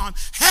 but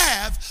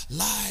have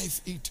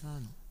life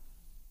eternal.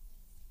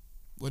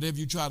 Whatever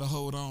you try to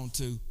hold on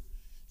to,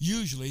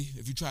 usually,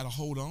 if you try to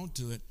hold on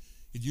to it,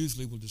 it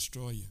usually will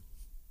destroy you.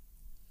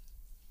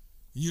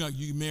 You know,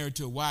 you're married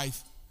to a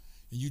wife,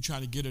 and you're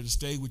trying to get her to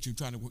stay with you,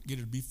 trying to get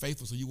her to be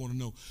faithful, so you want to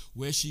know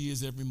where she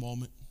is every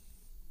moment.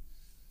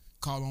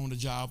 Call her on the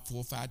job 4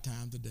 or 5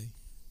 times a day.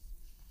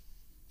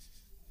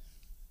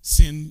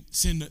 Send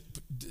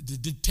the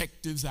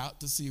detectives out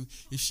to see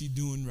if she's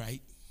doing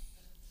right.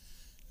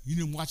 You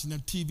didn't watching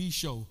that TV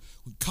show,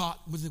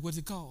 what's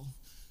it called?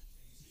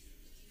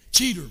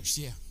 Cheaters,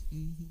 yeah.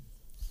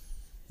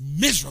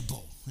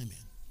 Miserable, amen.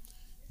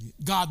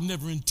 God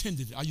never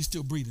intended it. Are you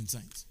still breathing,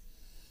 saints?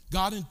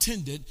 God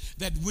intended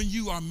that when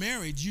you are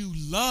married, you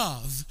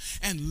love,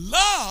 and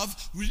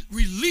love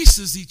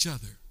releases each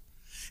other.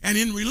 And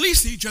in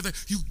releasing each other,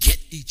 you get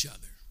each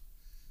other.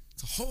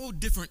 It's a whole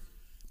different,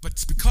 but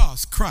it's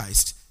because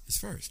Christ is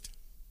first.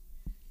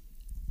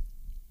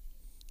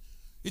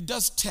 It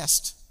does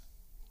test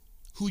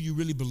who you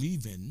really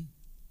believe in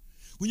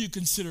when you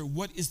consider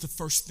what is the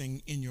first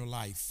thing in your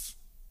life.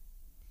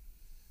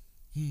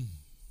 And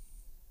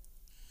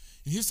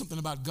here's something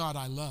about God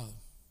I love.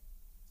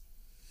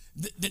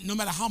 That no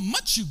matter how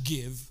much you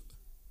give,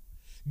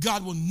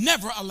 God will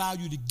never allow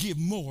you to give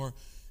more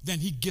than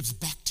he gives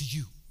back to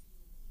you.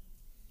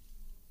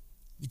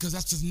 Because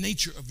that's the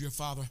nature of your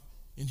Father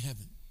in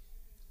heaven.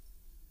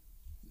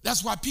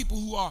 That's why people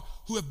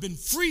who have been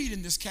freed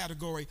in this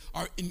category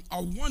are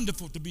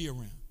wonderful to be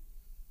around.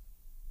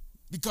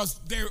 Because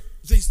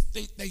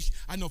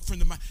I know a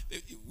friend of mine,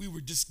 we were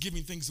just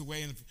giving things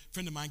away, and a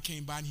friend of mine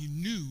came by, and he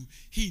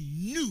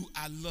knew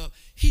I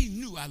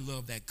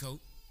loved that coat.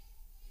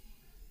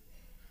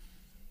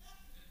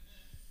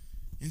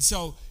 And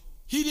so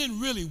he didn't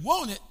really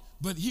want it,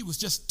 but he was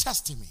just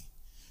testing me.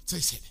 So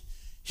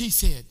he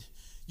said,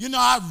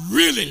 I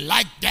really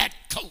like that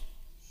coat.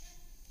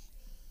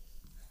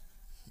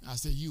 I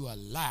said, you a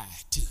lie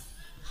too.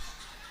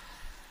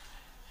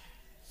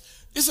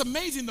 It's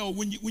amazing though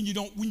when you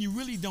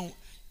really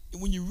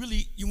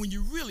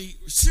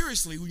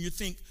seriously, when you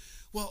think,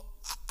 well,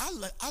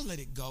 I'll let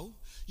it go.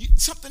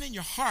 Something in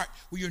your heart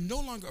where you're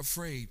no longer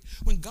afraid.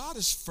 When God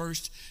is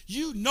first,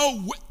 you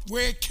know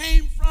where it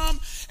came from,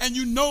 and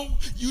you know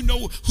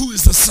who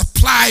is the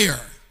supplier.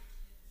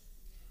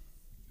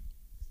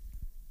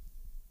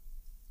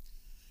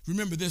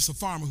 Remember this: the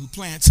farmer who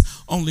plants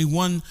only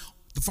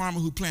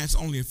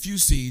a few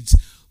seeds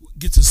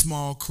gets a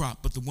small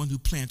crop, but the one who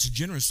plants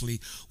generously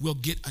will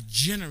get a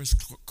generous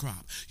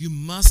crop. You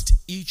must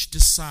each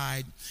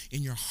decide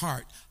in your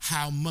heart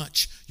how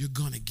much you're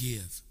going to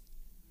give.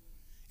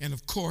 And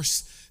of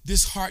course,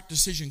 this heart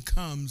decision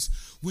comes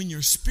when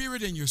your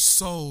spirit and your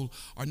soul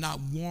are not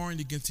warring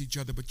against each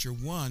other, but you're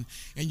one,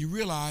 and you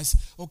realize,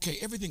 okay,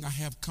 everything I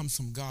have comes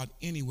from God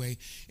anyway,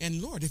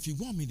 and Lord, if you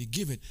want me to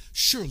give it,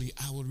 surely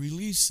I will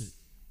release it.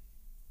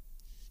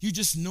 You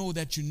just know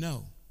that you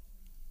know.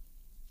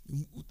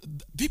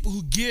 People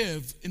who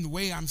give in the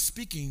way I'm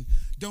speaking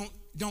don't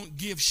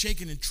give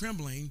shaking and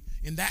trembling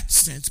in that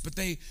sense, but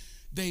they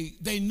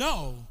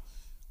know,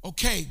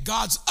 okay,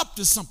 God's up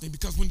to something,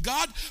 because when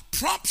God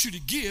prompts you to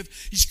give,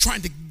 he's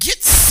trying to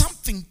get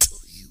something to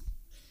you.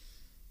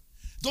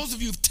 Those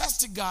of you who've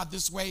tested God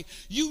this way,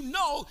 you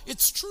know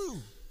it's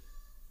true.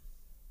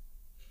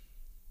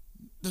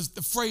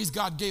 The phrase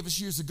God gave us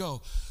years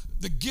ago,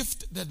 the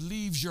gift that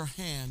leaves your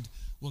hand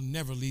will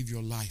never leave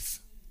your life.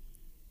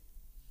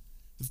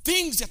 The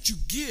things that you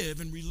give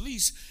and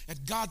release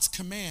at God's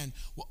command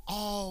will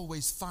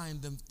always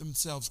find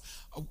themselves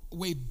a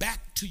way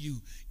back to you,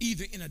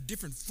 either in a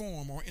different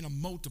form or in a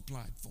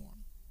multiplied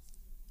form.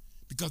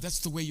 Because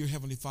that's the way your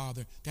Heavenly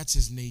Father, that's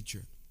his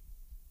nature.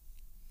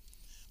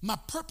 My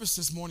purpose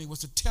this morning was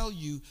to tell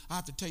you, I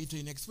have to tell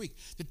you next week,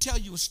 to tell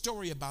you a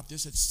story about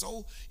this. It's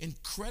so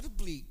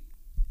incredibly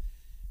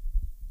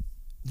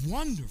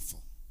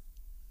wonderful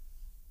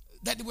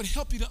that it would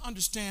help you to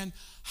understand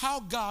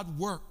how God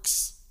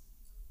works.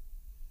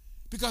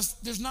 Because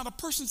there's not a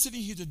person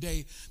sitting here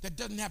today that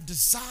doesn't have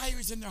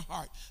desires in their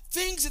heart,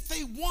 things that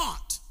they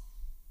want,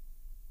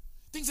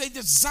 things they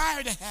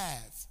desire to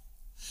have.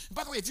 And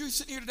by the way, if you're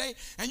sitting here today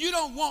and you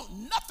don't want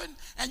nothing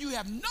and you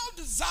have no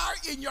desire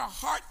in your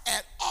heart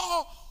at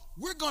all,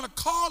 we're going to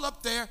call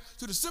up there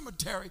to the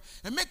cemetery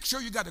and make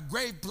sure you got a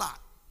grave plot.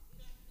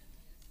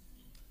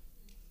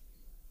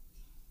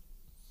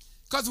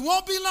 Because it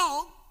won't be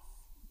long.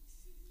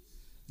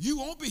 You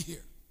won't be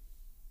here.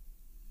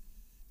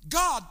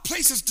 God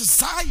places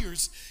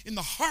desires in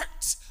the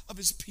hearts of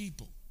his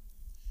people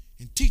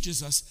and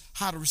teaches us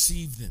how to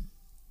receive them.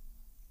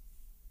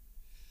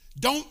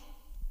 Don't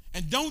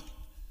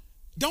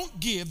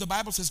give, the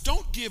Bible says,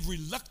 don't give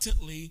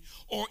reluctantly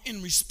or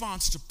in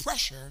response to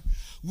pressure.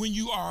 When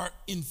you are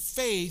in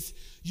faith,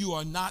 you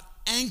are not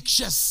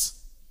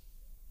anxious.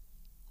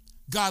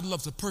 God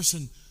loves a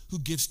person who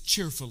gives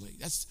cheerfully.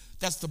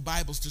 That's the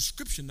Bible's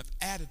description of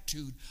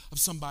attitude of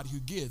somebody who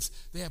gives.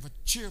 They have a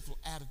cheerful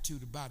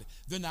attitude about it.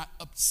 They're not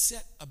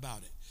upset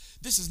about it.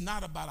 This is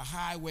not about a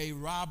highway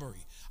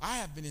robbery. I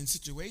have been in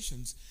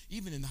situations,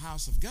 even in the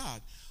house of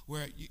God,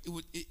 where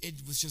it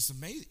was just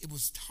amazing. It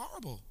was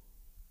horrible.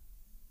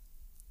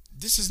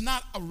 This is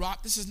not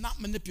this is not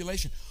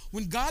manipulation.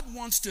 When God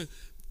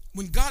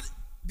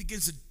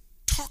begins to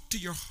talk to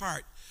your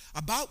heart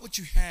about what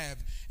you have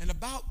and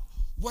about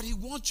what he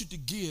wants you to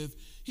give,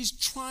 he's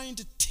trying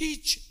to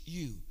teach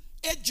you,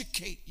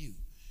 educate you,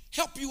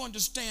 help you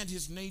understand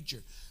his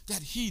nature,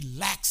 that he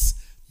lacks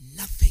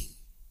nothing.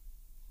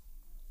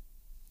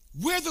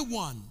 We're the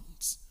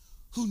ones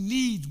who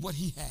need what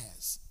he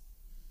has.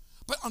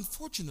 But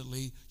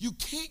unfortunately, you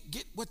can't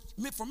get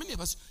for many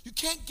of us, you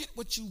can't get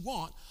what you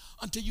want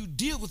until you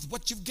deal with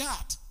what you've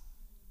got.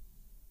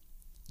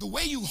 The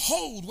way you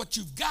hold what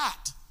you've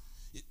got,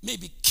 it may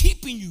be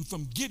keeping you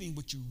from getting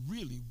what you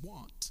really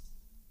want.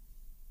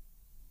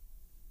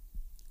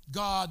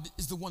 God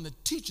is the one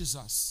that teaches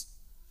us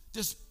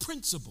this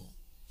principle.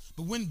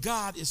 But when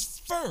God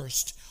is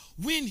first,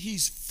 when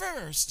he's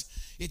first,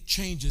 it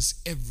changes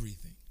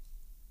everything.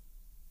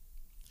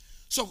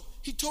 So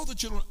he told the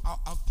children,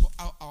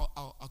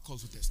 I'll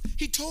close with this.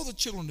 He told the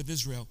children of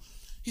Israel,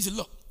 he said,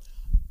 look,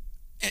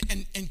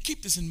 and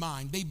keep this in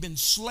mind, they've been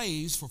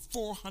slaves for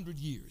 400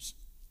 years.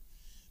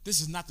 This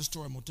is not the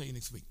story I'm going to tell you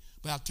next week,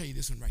 but I'll tell you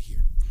this one right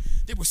here.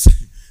 They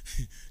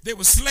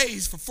were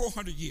slaves for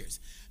 400 years.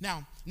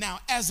 Now,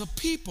 as a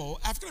people,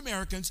 African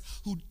Americans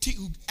who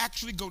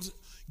actually go to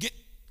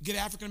get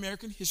African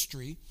American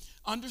history,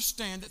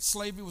 understand that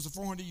slavery was a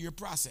 400-year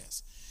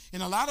process.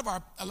 And a lot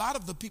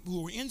of the people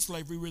who were in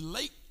slavery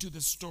relate to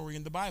this story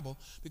in the Bible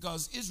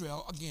because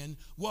Israel, again,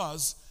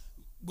 was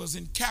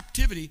in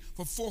captivity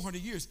for 400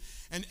 years.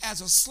 And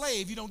as a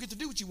slave, you don't get to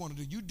do what you want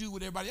to do. You do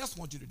what everybody else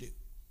wants you to do.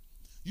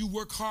 You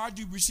work hard,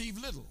 you receive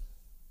little.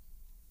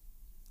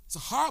 It's a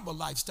horrible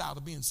lifestyle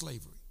to be in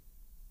slavery.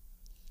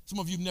 Some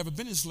of you have never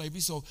been in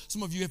slavery, so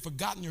some of you have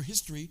forgotten your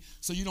history,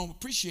 so you don't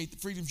appreciate the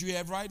freedoms you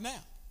have right now.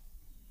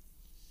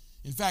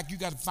 In fact, you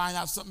got to find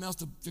out something else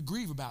to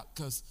grieve about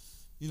because,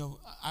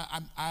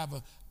 I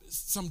have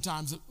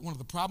sometimes one of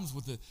the problems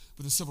with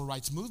the civil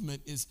rights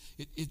movement is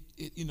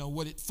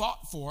what it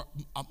fought for,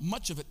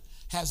 much of it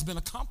has been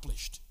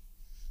accomplished.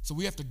 So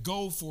we have to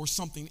go for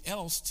something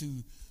else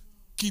to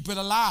keep it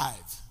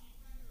alive.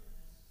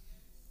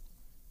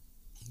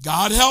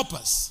 God help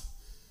us.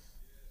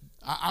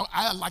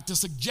 I like to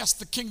suggest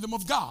the kingdom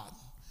of God.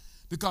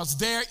 Because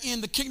there in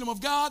the kingdom of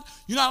God,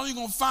 you're not only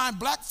going to find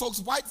black folks,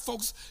 white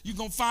folks, you're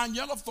going to find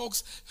yellow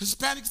folks,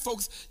 Hispanic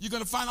folks, you're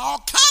going to find all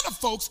kinds of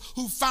folks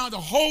who found a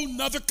whole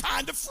nother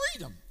kind of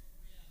freedom.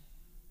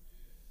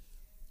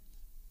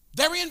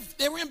 They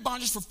were in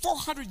bondage for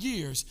 400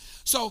 years.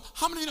 So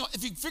how many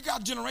if you figure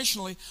out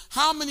generationally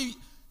how many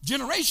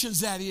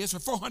generations that is for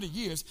 400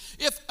 years,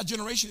 if a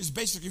generation is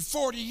basically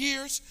 40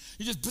 years,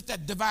 you just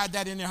divide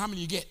that in there, how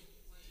many you get?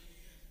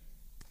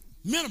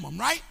 Minimum,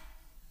 right?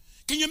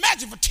 Can you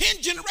imagine for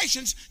 10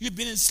 generations you've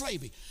been in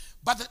slavery?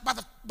 By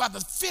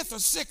the fifth or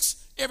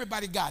sixth,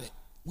 everybody got it.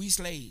 We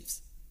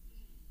slaves.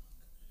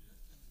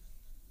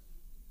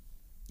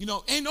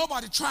 Ain't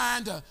nobody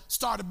trying to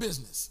start a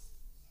business.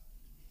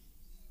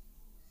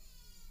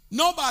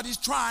 Nobody's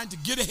trying to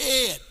get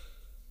ahead.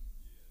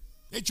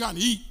 They're trying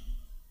to eat.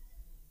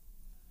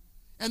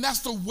 And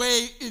that's the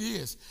way it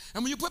is.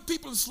 And when you put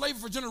people in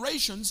slavery for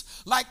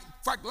generations, like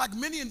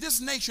many in this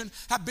nation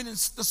have been in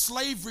the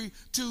slavery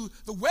to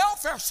the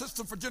welfare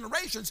system for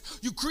generations,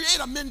 you create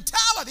a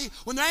mentality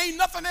when there ain't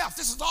nothing else.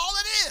 This is all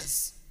it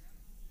is.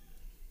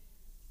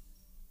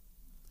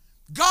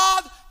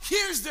 God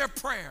hears their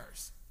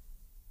prayers.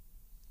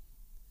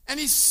 And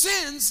he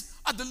sends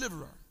a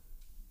deliverer.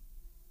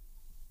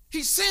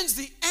 He sends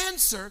the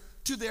answer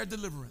to their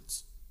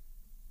deliverance.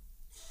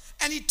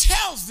 And he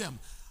tells them,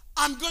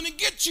 I'm going to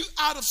get you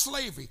out of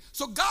slavery.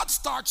 So God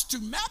starts to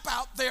map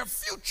out their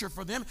future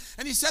for them.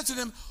 And he says to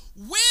them,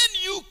 when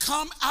you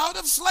come out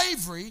of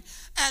slavery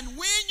and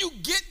when you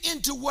get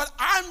into what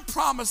I'm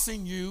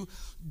promising you,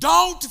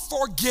 don't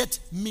forget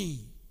me.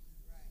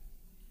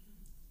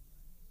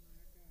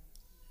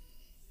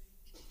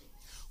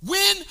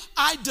 When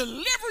I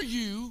deliver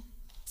you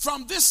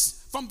from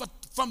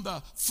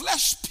the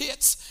flesh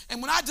pits,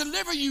 and when I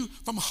deliver you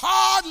from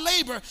hard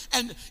labor,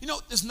 and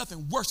there's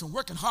nothing worse than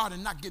working hard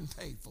and not getting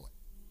paid for it.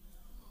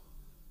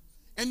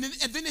 And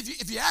then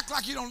if you act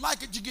like you don't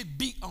like it, you get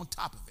beat on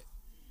top of it.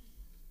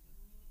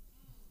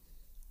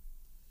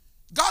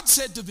 God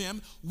said to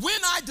them, when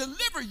I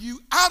deliver you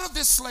out of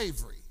this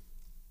slavery,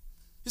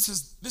 this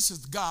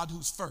is God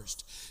who's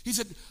first. He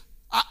said,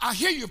 I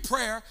hear your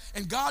prayer,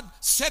 and God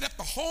set up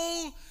the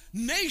whole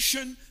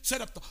nation,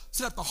 set up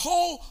the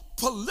whole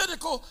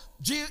political,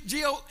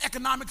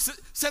 geoeconomic,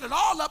 set it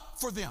all up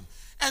for them.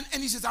 And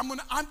he says, I'm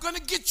gonna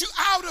get you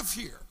out of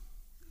here.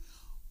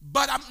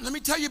 But let me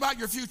tell you about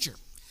your future.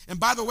 And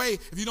by the way,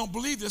 if you don't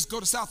believe this, go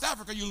to South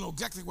Africa, you'll know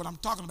exactly what I'm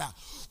talking about.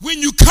 When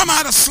you come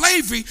out of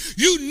slavery,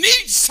 you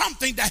need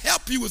something to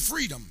help you with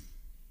freedom.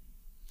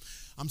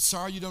 I'm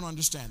sorry you don't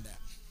understand that.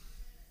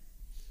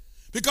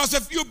 Because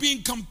if you're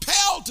being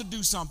compelled to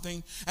do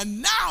something,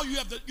 and now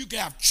you can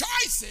have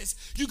choices,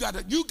 you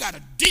gotta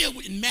deal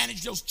with and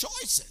manage those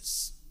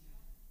choices.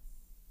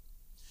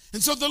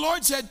 And so the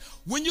Lord said,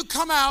 when you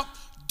come out,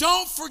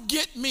 don't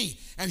forget me.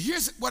 And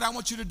here's what I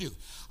want you to do.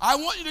 I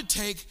want you to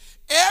take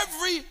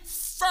every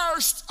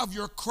first of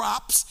your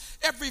crops,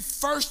 every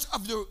first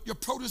of your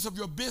produce of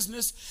your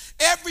business,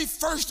 every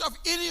first of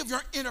any of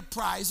your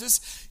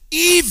enterprises,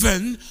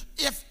 even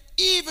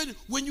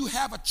when you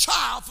have a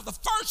child for the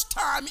first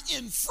time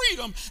in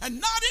freedom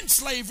and not in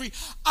slavery,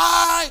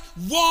 I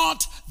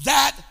want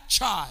that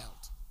child.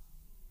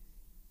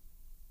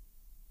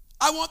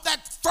 I want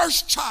that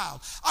first child.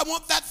 I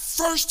want that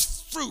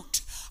first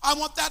fruit. I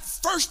want that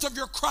first of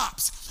your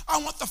crops. I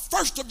want the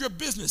first of your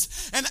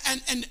business. And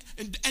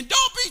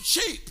don't be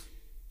cheap.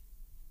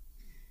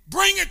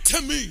 Bring it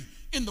to me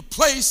in the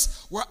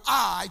place where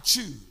I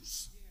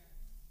choose.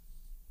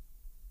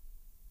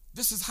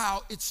 This is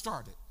how it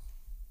started.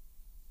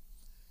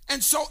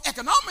 And so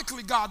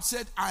economically, God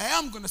said, I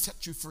am going to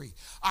set you free.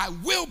 I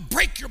will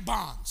break your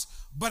bonds,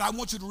 but I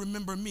want you to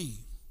remember me.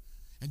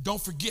 And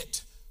don't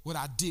forget what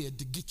I did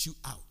to get you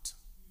out.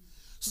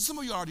 So some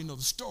of you already know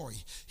the story.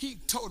 He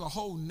tore the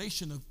whole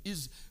nation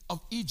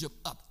of Egypt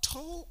up.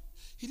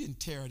 He didn't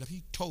tear it up,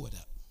 he tore it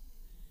up.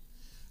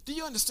 Do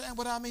you understand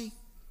what I mean?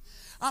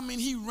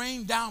 He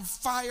rained down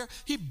fire.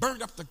 He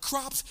burned up the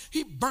crops.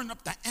 He burned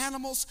up the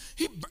animals.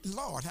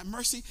 Lord have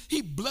mercy.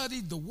 He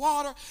bloodied the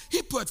water.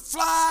 He put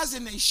flies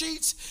in their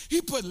sheets. He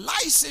put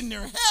lice in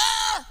their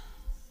hair.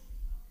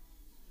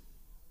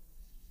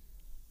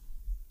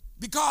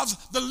 Because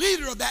the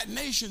leader of that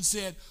nation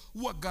said,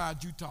 what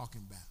God you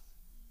talking about?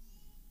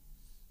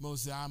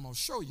 Moses said, I'm going to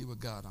show you what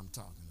God I'm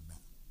talking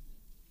about.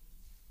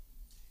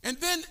 And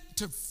then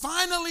to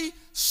finally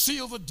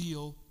seal the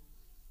deal,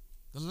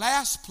 the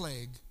last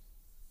plague,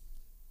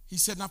 he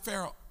said, now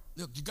Pharaoh,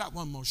 look, you got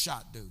one more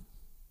shot, dude.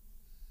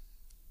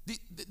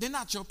 They're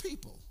not your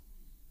people.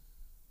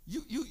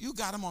 You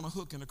got them on a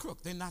hook and a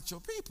crook. They're not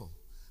your people.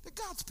 They're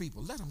God's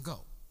people. Let them go.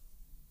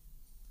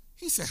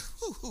 He said,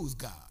 who's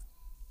God?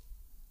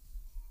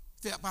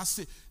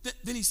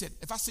 Then he said,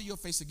 if I see your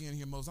face again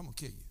here, Moses, I'm going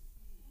to kill you.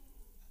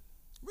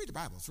 Read the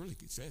Bible. It's really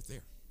good. It says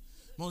there.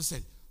 Moses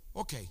said,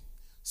 okay,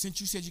 since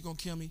you said you're going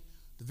to kill me,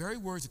 the very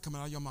words that come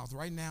out of your mouth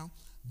right now,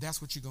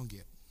 that's what you're going to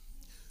get.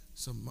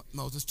 So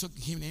Moses took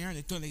him there, and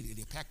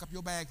they pack up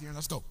your bag here and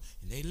let's go.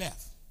 And they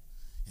left.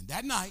 And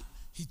that night,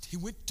 he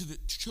went to the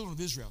children of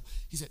Israel.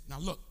 He said, now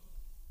look,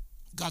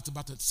 God's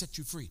about to set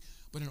you free.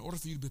 But in order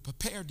for you to be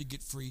prepared to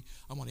get free,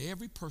 I want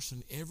every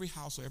person, every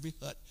house, or every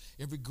hut,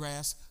 every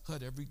grass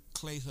hut, every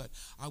clay hut,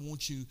 I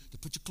want you to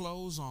put your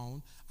clothes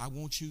on. I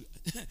want you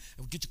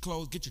get your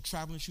clothes, get your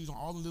traveling shoes on,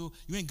 all the little,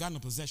 you ain't got no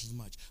possessions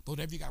much. But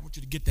whatever you got, I want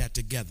you to get that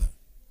together.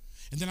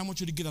 And then I want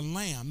you to get a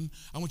lamb.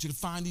 I want you to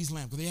find these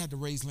lambs, because they had to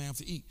raise lambs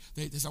to eat.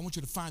 I want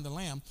you to find the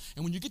lamb.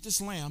 And when you get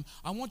this lamb,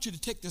 I want you to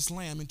take this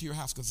lamb into your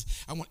house, because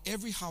I want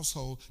every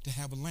household to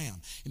have a lamb.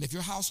 And if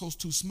your household's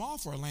too small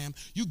for a lamb,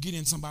 you get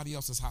in somebody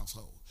else's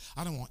household.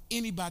 I don't want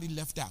anybody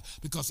left out,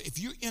 because if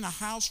you're in a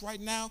house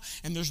right now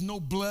and there's no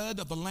blood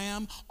of the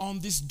lamb on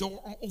this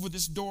door, over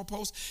this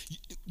doorpost,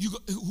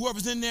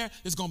 whoever's in there,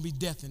 there's going to be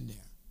death in there.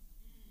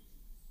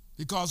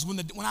 Because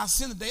when I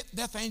send the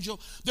death angel,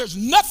 there's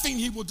nothing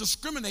he will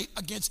discriminate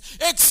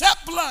against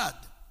except blood.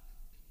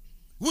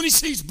 When he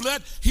sees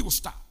blood, he will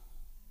stop,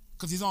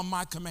 because he's on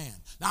my command.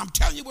 Now I'm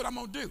telling you what I'm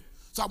going to do.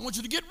 So I want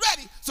you to get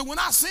ready. So when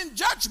I send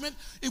judgment,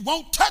 it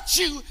won't touch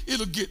you,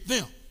 it'll get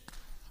them.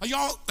 Are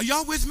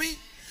y'all with me?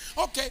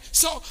 Okay,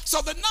 so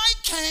the night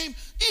came.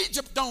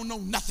 Egypt don't know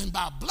nothing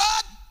about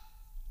blood,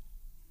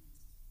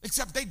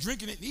 except they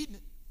drinking it and eating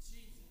it.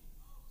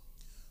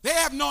 They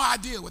have no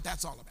idea what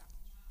that's all about.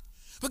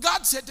 But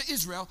God said to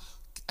Israel,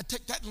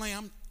 take that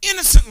lamb,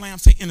 innocent lamb,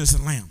 say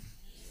innocent lamb.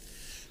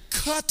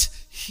 Cut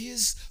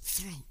his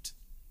throat.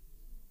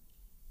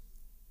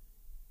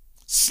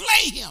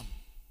 Slay him.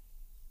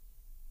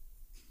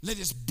 Let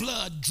his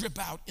blood drip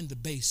out in the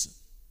basin.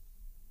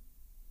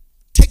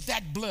 Take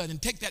that blood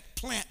and take that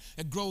plant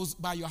that grows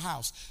by your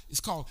house. It's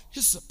called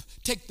hyssop.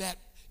 Take that.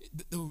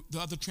 The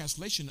other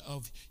translation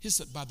of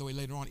hyssop, by the way,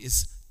 later on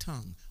is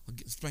tongue. I'll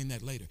explain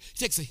that later. He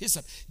takes a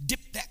hyssop, dip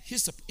that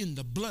hyssop in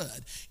the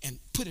blood, and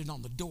put it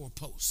on the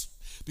doorpost,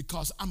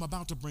 because I'm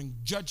about to bring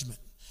judgment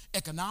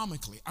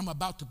economically. I'm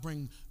about to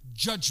bring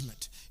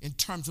judgment in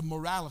terms of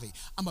morality.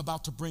 I'm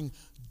about to bring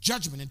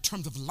judgment in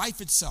terms of life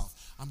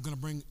itself. I'm going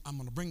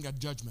to bring that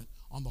judgment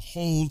on the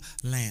whole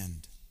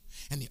land.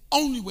 And the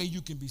only way you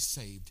can be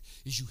saved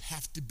is you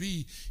have to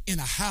be in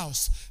a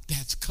house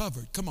that's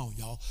covered, come on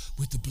y'all,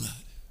 with the blood.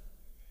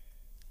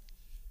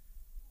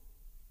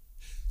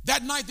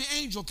 That night the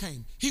angel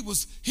came. He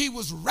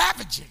was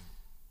ravaging,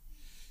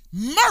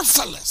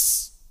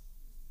 merciless.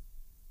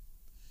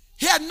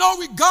 He had no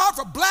regard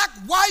for black,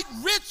 white,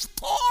 rich,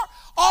 poor.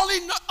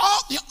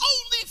 The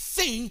only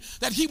thing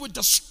that he would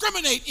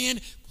discriminate in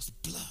was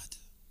blood.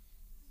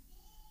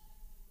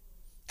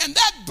 And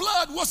that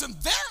blood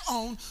wasn't their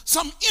own.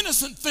 Some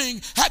innocent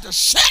thing had to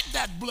shed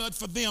that blood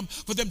for them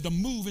to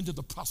move into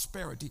the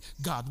prosperity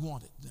God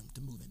wanted them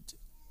to move into.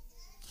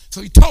 So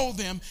he told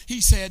them,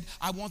 he said,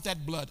 I want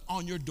that blood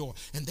on your door.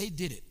 And they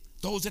did it.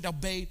 Those that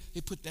obeyed,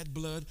 they put that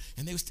blood,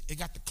 and they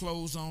got the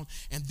clothes on.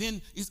 And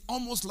then it's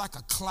almost like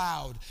a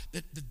cloud,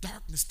 that the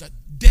darkness, the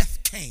death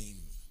came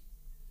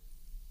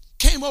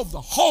over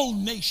the whole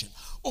nation,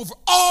 over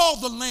all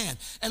the land.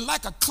 And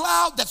like a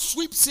cloud that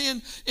sweeps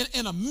in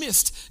a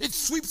mist, it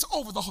sweeps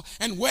over the whole.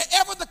 And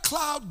wherever the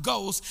cloud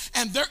goes,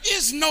 and there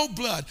is no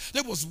blood,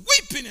 there was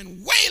weeping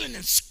and wailing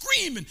and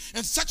screaming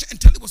and such,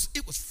 until it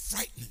was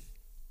frightening.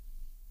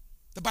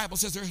 The Bible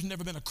says there's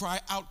never been a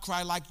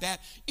outcry like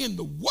that in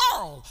the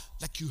world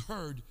like you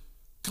heard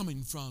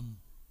coming from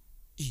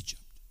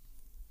Egypt.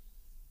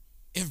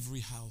 Every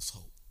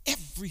household,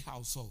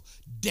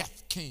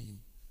 death came.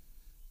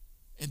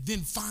 And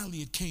then finally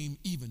it came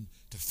even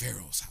to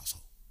Pharaoh's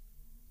household.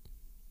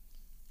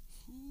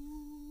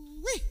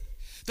 Ooh-wee.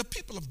 The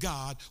people of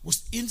God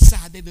was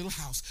inside their little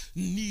house,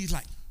 knees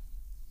like.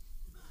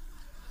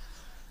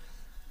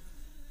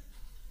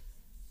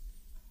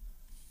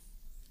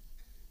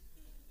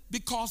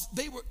 Because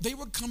they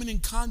were coming in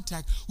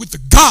contact with the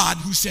God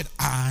who said,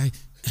 I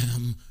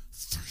am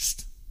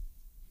thirst.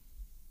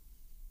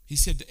 He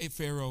said to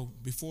Pharaoh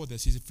before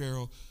this, he said,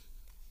 Pharaoh,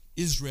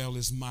 Israel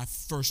is my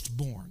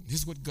firstborn.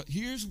 Here's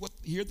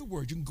the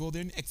word. You can go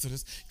there in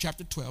Exodus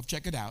chapter 12,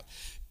 check it out.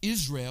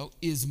 Israel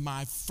is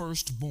my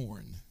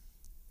firstborn.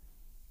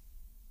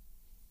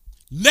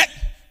 Let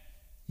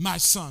my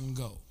son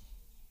go.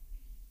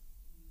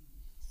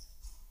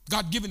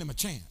 God giving him a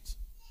chance.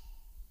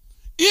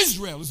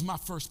 Israel is my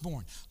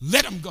firstborn.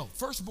 Let him go.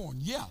 Firstborn,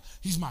 yeah.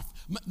 He's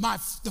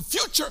the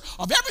future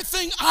of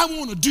everything I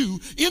want to do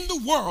in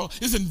the world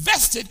is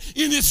invested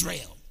in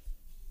Israel.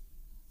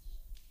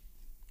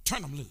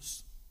 Turn him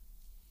loose.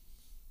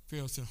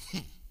 Pharaoh said,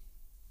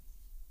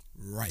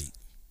 right.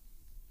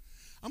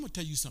 I'm going to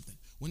tell you something.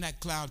 When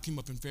that cloud came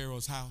up in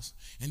Pharaoh's house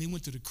and he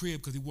went to the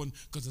crib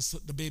because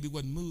the baby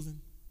wasn't moving,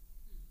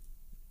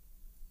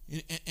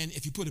 and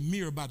if you put a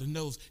mirror by the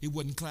nose, it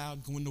wasn't cloud,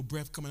 because there wasn't no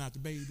breath coming out the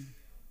baby.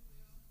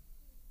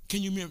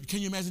 Can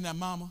you imagine that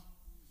mama?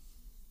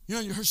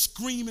 You know, her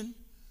screaming.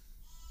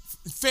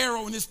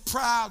 Pharaoh in his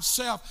proud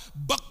self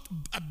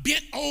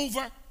bent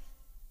over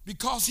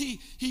because he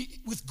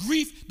with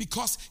grief,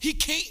 because he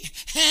can't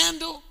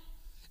handle,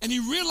 and he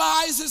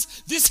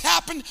realizes this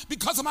happened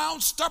because of my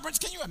own stubbornness.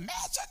 Can you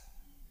imagine?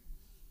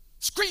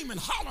 Screaming,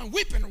 hollering,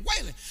 weeping, and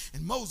wailing.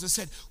 And Moses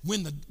said,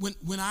 when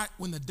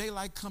the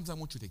daylight comes, I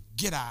want you to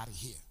get out of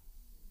here.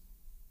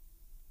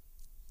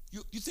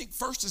 You think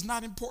first is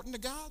not important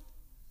to God?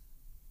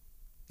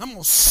 I'm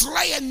going to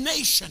slay a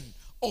nation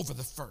over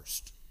the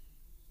first.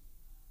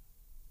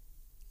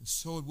 And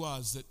so it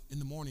was that in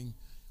the morning,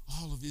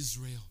 all of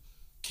Israel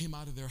came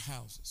out of their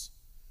houses,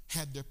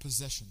 had their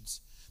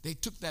possessions. They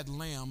took that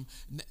lamb,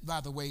 by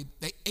the way,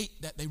 they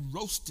ate that, they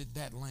roasted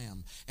that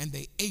lamb, and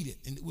they ate it,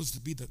 and it was to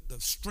be the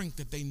strength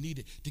that they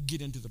needed to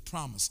get into the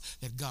promise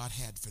that God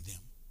had for them,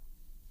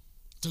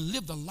 to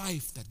live the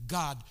life that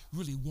God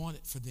really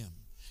wanted for them.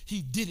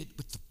 He did it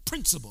with the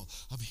principle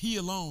of he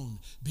alone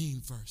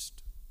being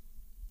first.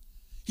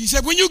 He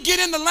said, when you get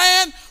in the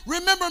land,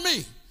 remember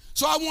me.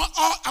 So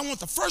I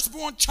want the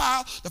firstborn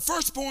child, the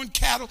firstborn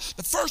cattle,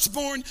 the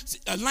firstborn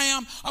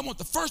lamb. I want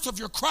the first of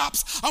your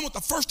crops. I want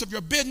the first of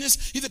your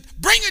business. He said,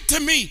 bring it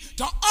to me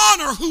to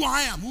honor who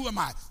I am. Who am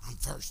I? I'm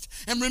first.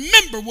 And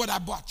remember what I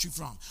bought you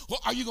from. Well,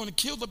 are you going to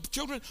kill the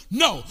children?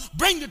 No.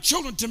 Bring the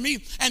children to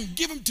me and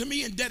give them to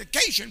me in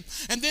dedication.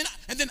 And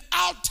then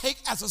I'll take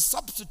as a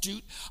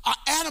substitute an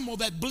animal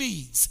that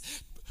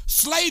bleeds.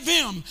 Slay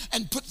them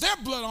and put their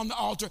blood on the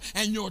altar,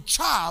 and your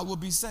child will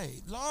be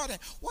saved. Lord,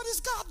 what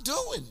is God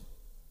doing?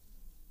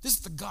 This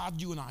is the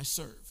God you and I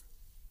serve.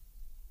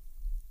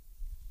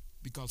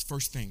 Because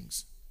first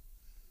things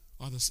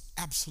are the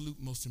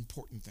absolute most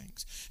important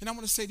things. And I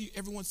want to say to you,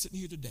 everyone sitting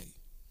here today,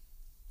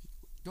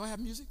 do I have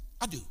music?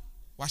 I do.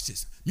 Watch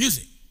this.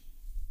 Music.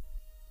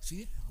 See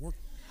it? I work.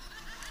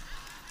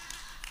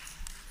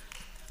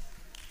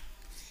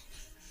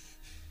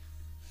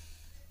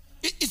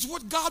 It's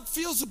what God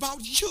feels about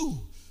you.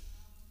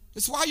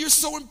 It's why you're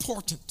so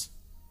important.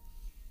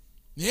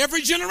 In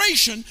every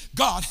generation,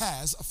 God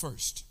has a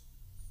first.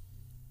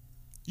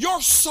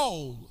 Your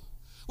soul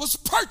was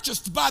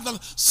purchased by the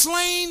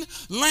slain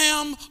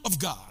Lamb of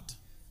God.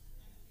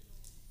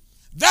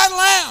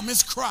 That Lamb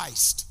is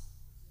Christ.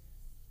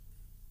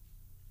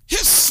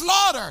 His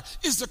slaughter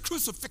is the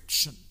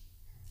crucifixion.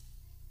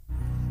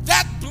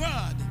 That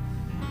blood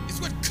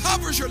is what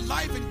covers your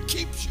life and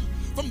keeps you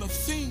from the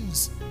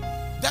things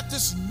that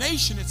this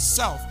nation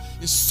itself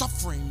is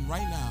suffering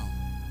right now.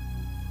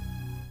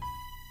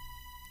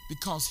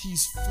 Because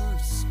he's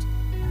first.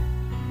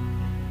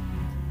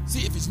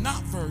 See, if he's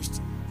not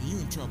first, then you're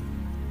in trouble.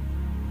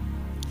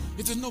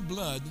 If there's no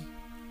blood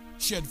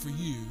shed for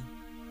you,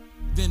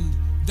 then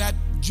that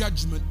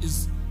judgment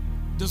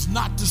does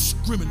not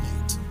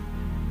discriminate.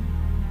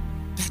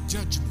 That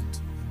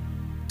judgment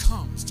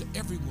comes to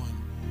everyone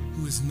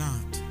who is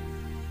not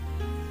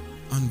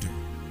under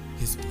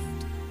his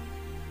blood.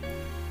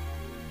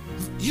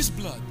 His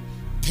blood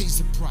pays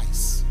the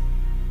price.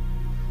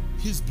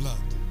 His blood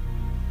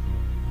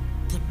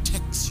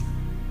protects you.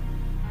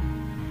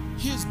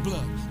 His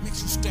blood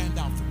makes you stand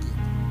out for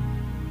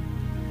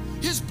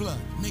good. His blood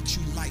makes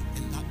you light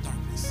and not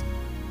darkness.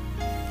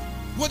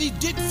 What he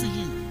did for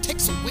you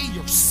takes away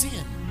your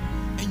sin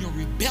and your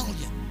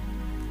rebellion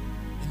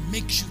and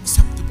makes you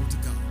acceptable to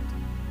God.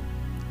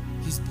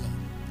 His blood.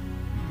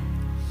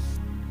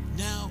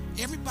 Now,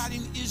 everybody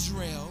in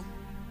Israel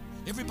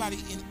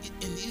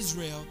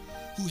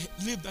who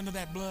lived under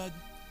that blood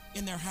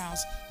in their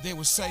house, they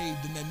were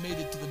saved and they made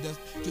it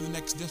to the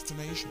next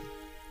destination.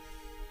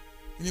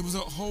 And it was a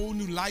whole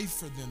new life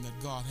for them that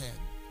God had.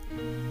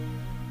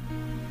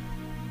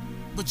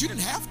 But you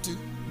didn't have to.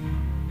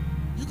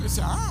 You could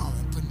say, I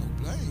don't put no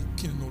blame,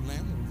 killing no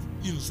lamb.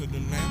 You said the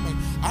lamb,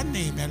 I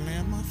named that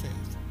lamb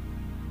myself.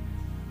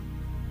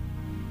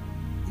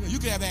 You know, you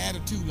could have an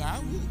attitude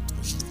like,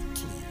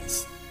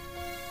 please.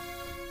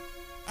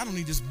 I don't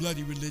need this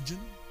bloody religion.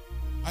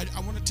 I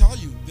want to tell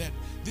you that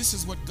this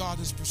is what God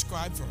has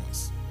prescribed for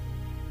us.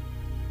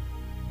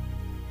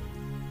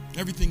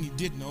 Everything he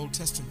did in the Old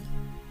Testament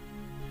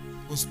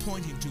was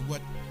pointing to what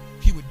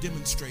he would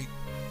demonstrate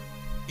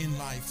in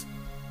life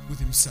with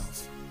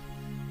himself.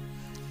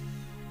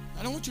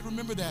 And I want you to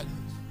remember that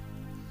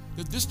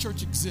this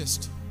church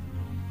exists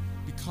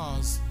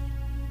because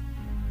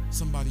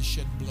somebody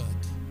shed blood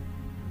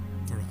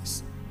for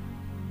us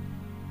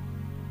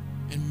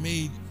and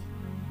he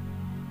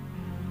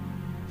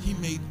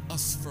made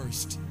us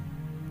first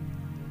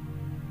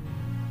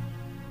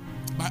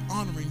by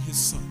honoring his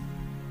son.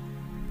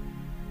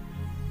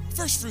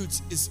 First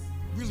fruits is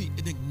really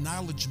an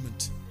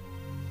acknowledgement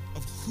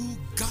of who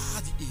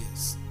God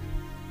is.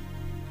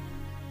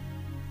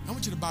 I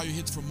want you to bow your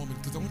heads for a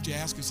moment because I want you to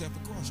ask yourself a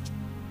question.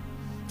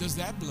 Does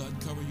that blood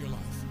cover your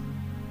life?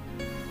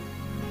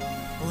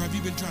 Or have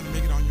you been trying to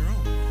make it on your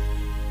own?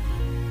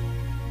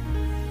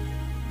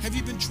 Have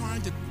you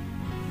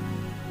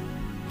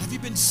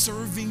been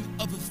serving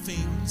other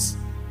things?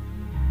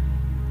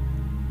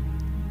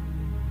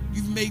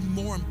 You've made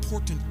more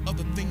important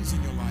other things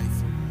in your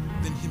life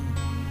than himself.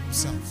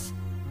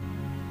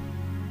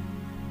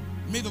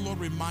 May the Lord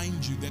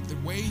remind you that the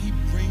way he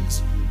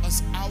brings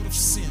us out of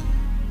sin,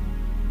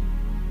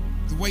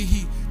 the way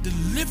he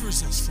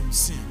delivers us from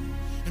sin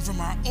and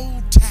from our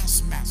old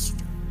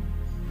taskmaster,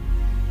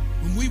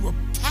 when we were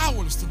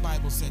powerless, the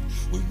Bible said,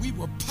 when we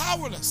were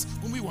powerless,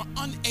 when we were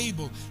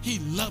unable, he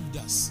loved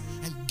us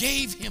and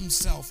gave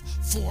himself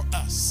for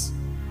us.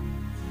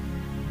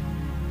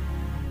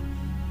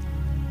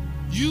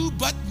 You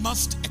but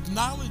must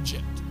acknowledge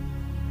it.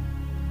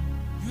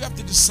 You have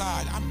to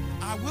decide,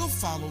 I will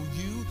follow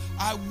you.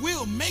 I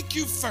will make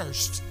you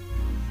first.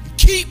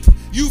 Keep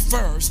you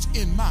first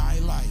in my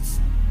life.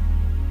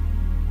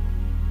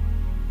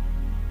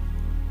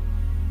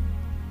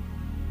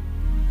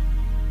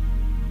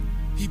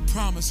 He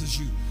promises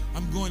you,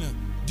 I'm going to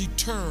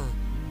deter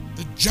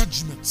the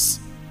judgments.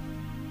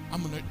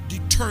 I'm going to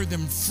deter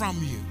them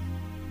from you.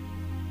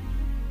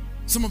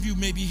 Some of you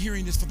may be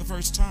hearing this for the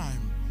first time.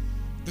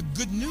 The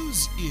good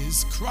news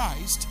is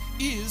Christ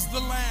is the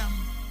Lamb.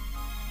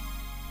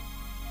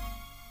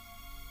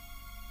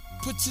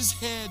 Puts his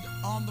head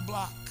on the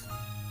block.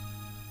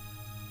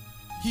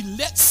 He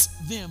lets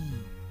them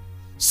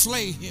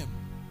slay him.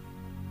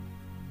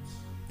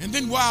 And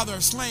then while they're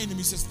slaying him,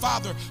 he says,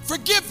 Father,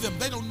 forgive them.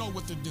 They don't know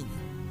what they're doing.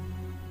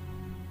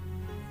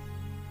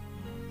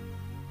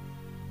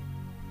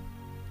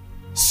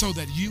 So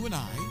that you and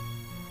I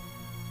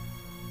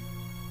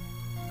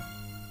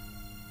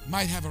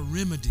might have a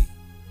remedy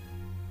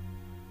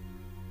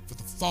for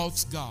the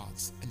false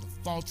gods and the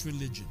false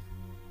religion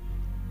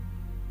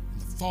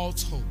and the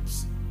false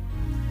hopes.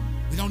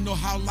 We don't know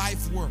how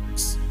life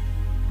works.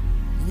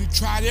 And we've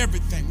tried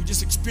everything. We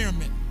just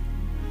experiment.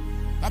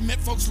 I've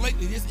met folks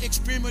lately, they just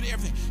experiment with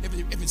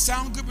everything. If it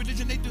sounds good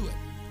religion, they do it.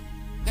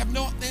 They have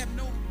no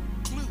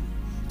clue.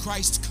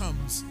 Christ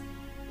comes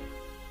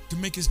to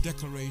make his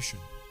declaration.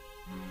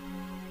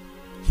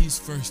 He's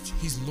first.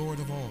 He's Lord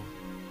of all.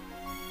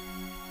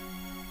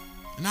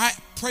 And I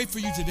pray for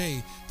you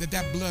today that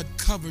that blood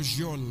covers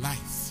your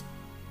life.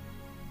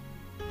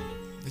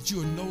 That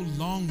you are no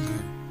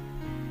longer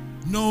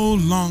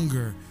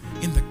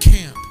in the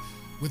camp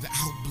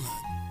without blood.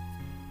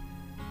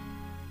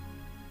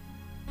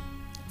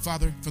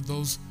 Father, for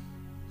those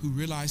who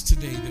realize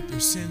today that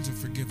their sins are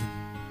forgiven,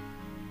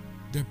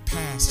 their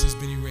past has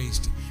been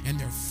erased, and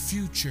their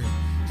future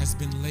has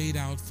been laid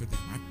out for them,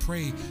 I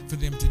pray for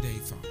them today,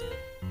 Father.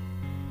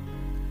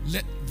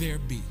 Let there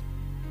be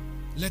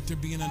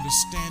an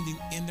understanding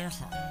in their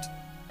heart.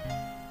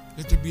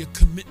 Let there be a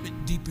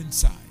commitment deep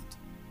inside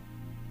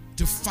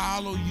to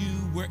follow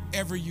you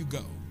wherever you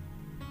go.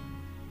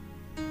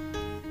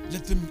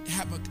 Let them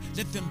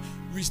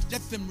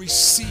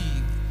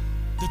receive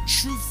the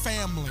true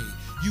family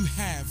you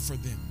have for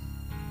them.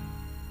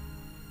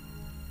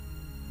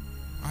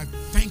 I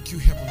thank you,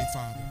 Heavenly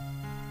Father,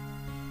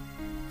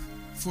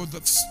 for the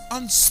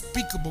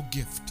unspeakable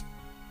gift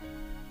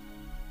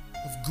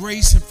of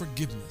grace and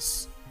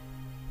forgiveness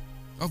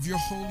of your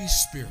Holy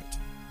Spirit.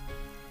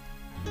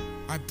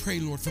 I pray,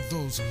 Lord, for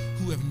those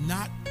who have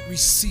not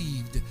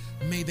received,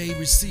 may they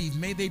receive,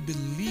 may they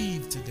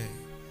believe today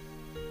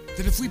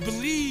that if we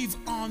believe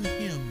on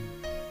him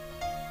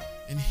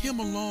and him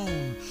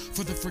alone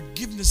for the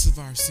forgiveness of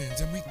our sins,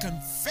 and we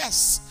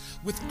confess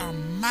with our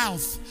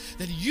mouth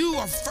that you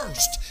are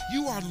first,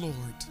 you are Lord,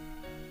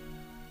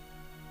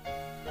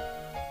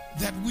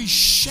 that we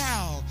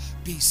shall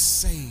be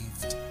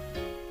saved.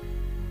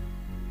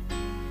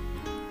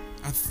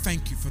 I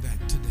thank you for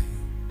that today.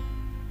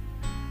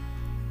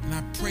 And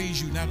I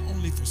praise you not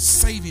only for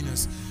saving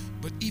us,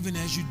 but even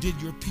as you did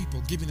your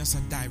people, giving us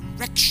a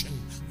direction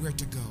where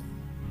to go,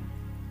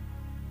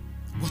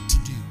 what to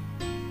do.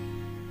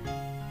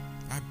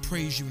 I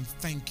praise you and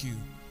thank you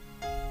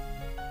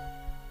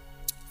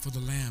for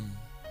the Lamb.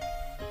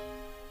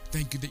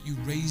 Thank you that you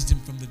raised him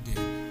from the dead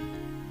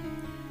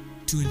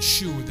to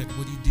ensure that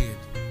what he did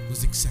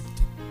was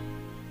accepted.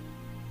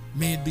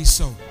 May it be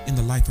so in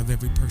the life of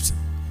every person.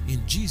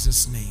 In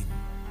Jesus' name,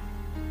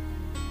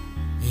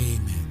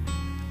 amen.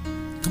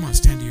 Come on,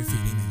 stand to your feet.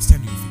 Amen.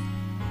 Stand to your feet.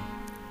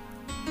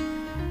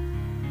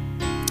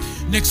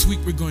 Next week,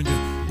 we're going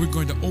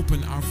to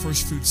open our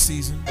first fruit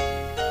season.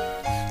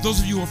 Those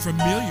of you who are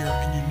familiar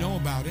and you know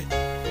about it,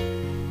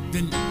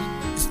 then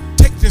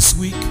take this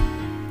week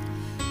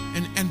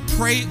and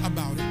pray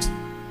about it.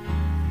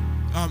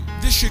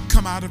 This should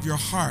come out of your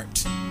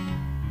heart.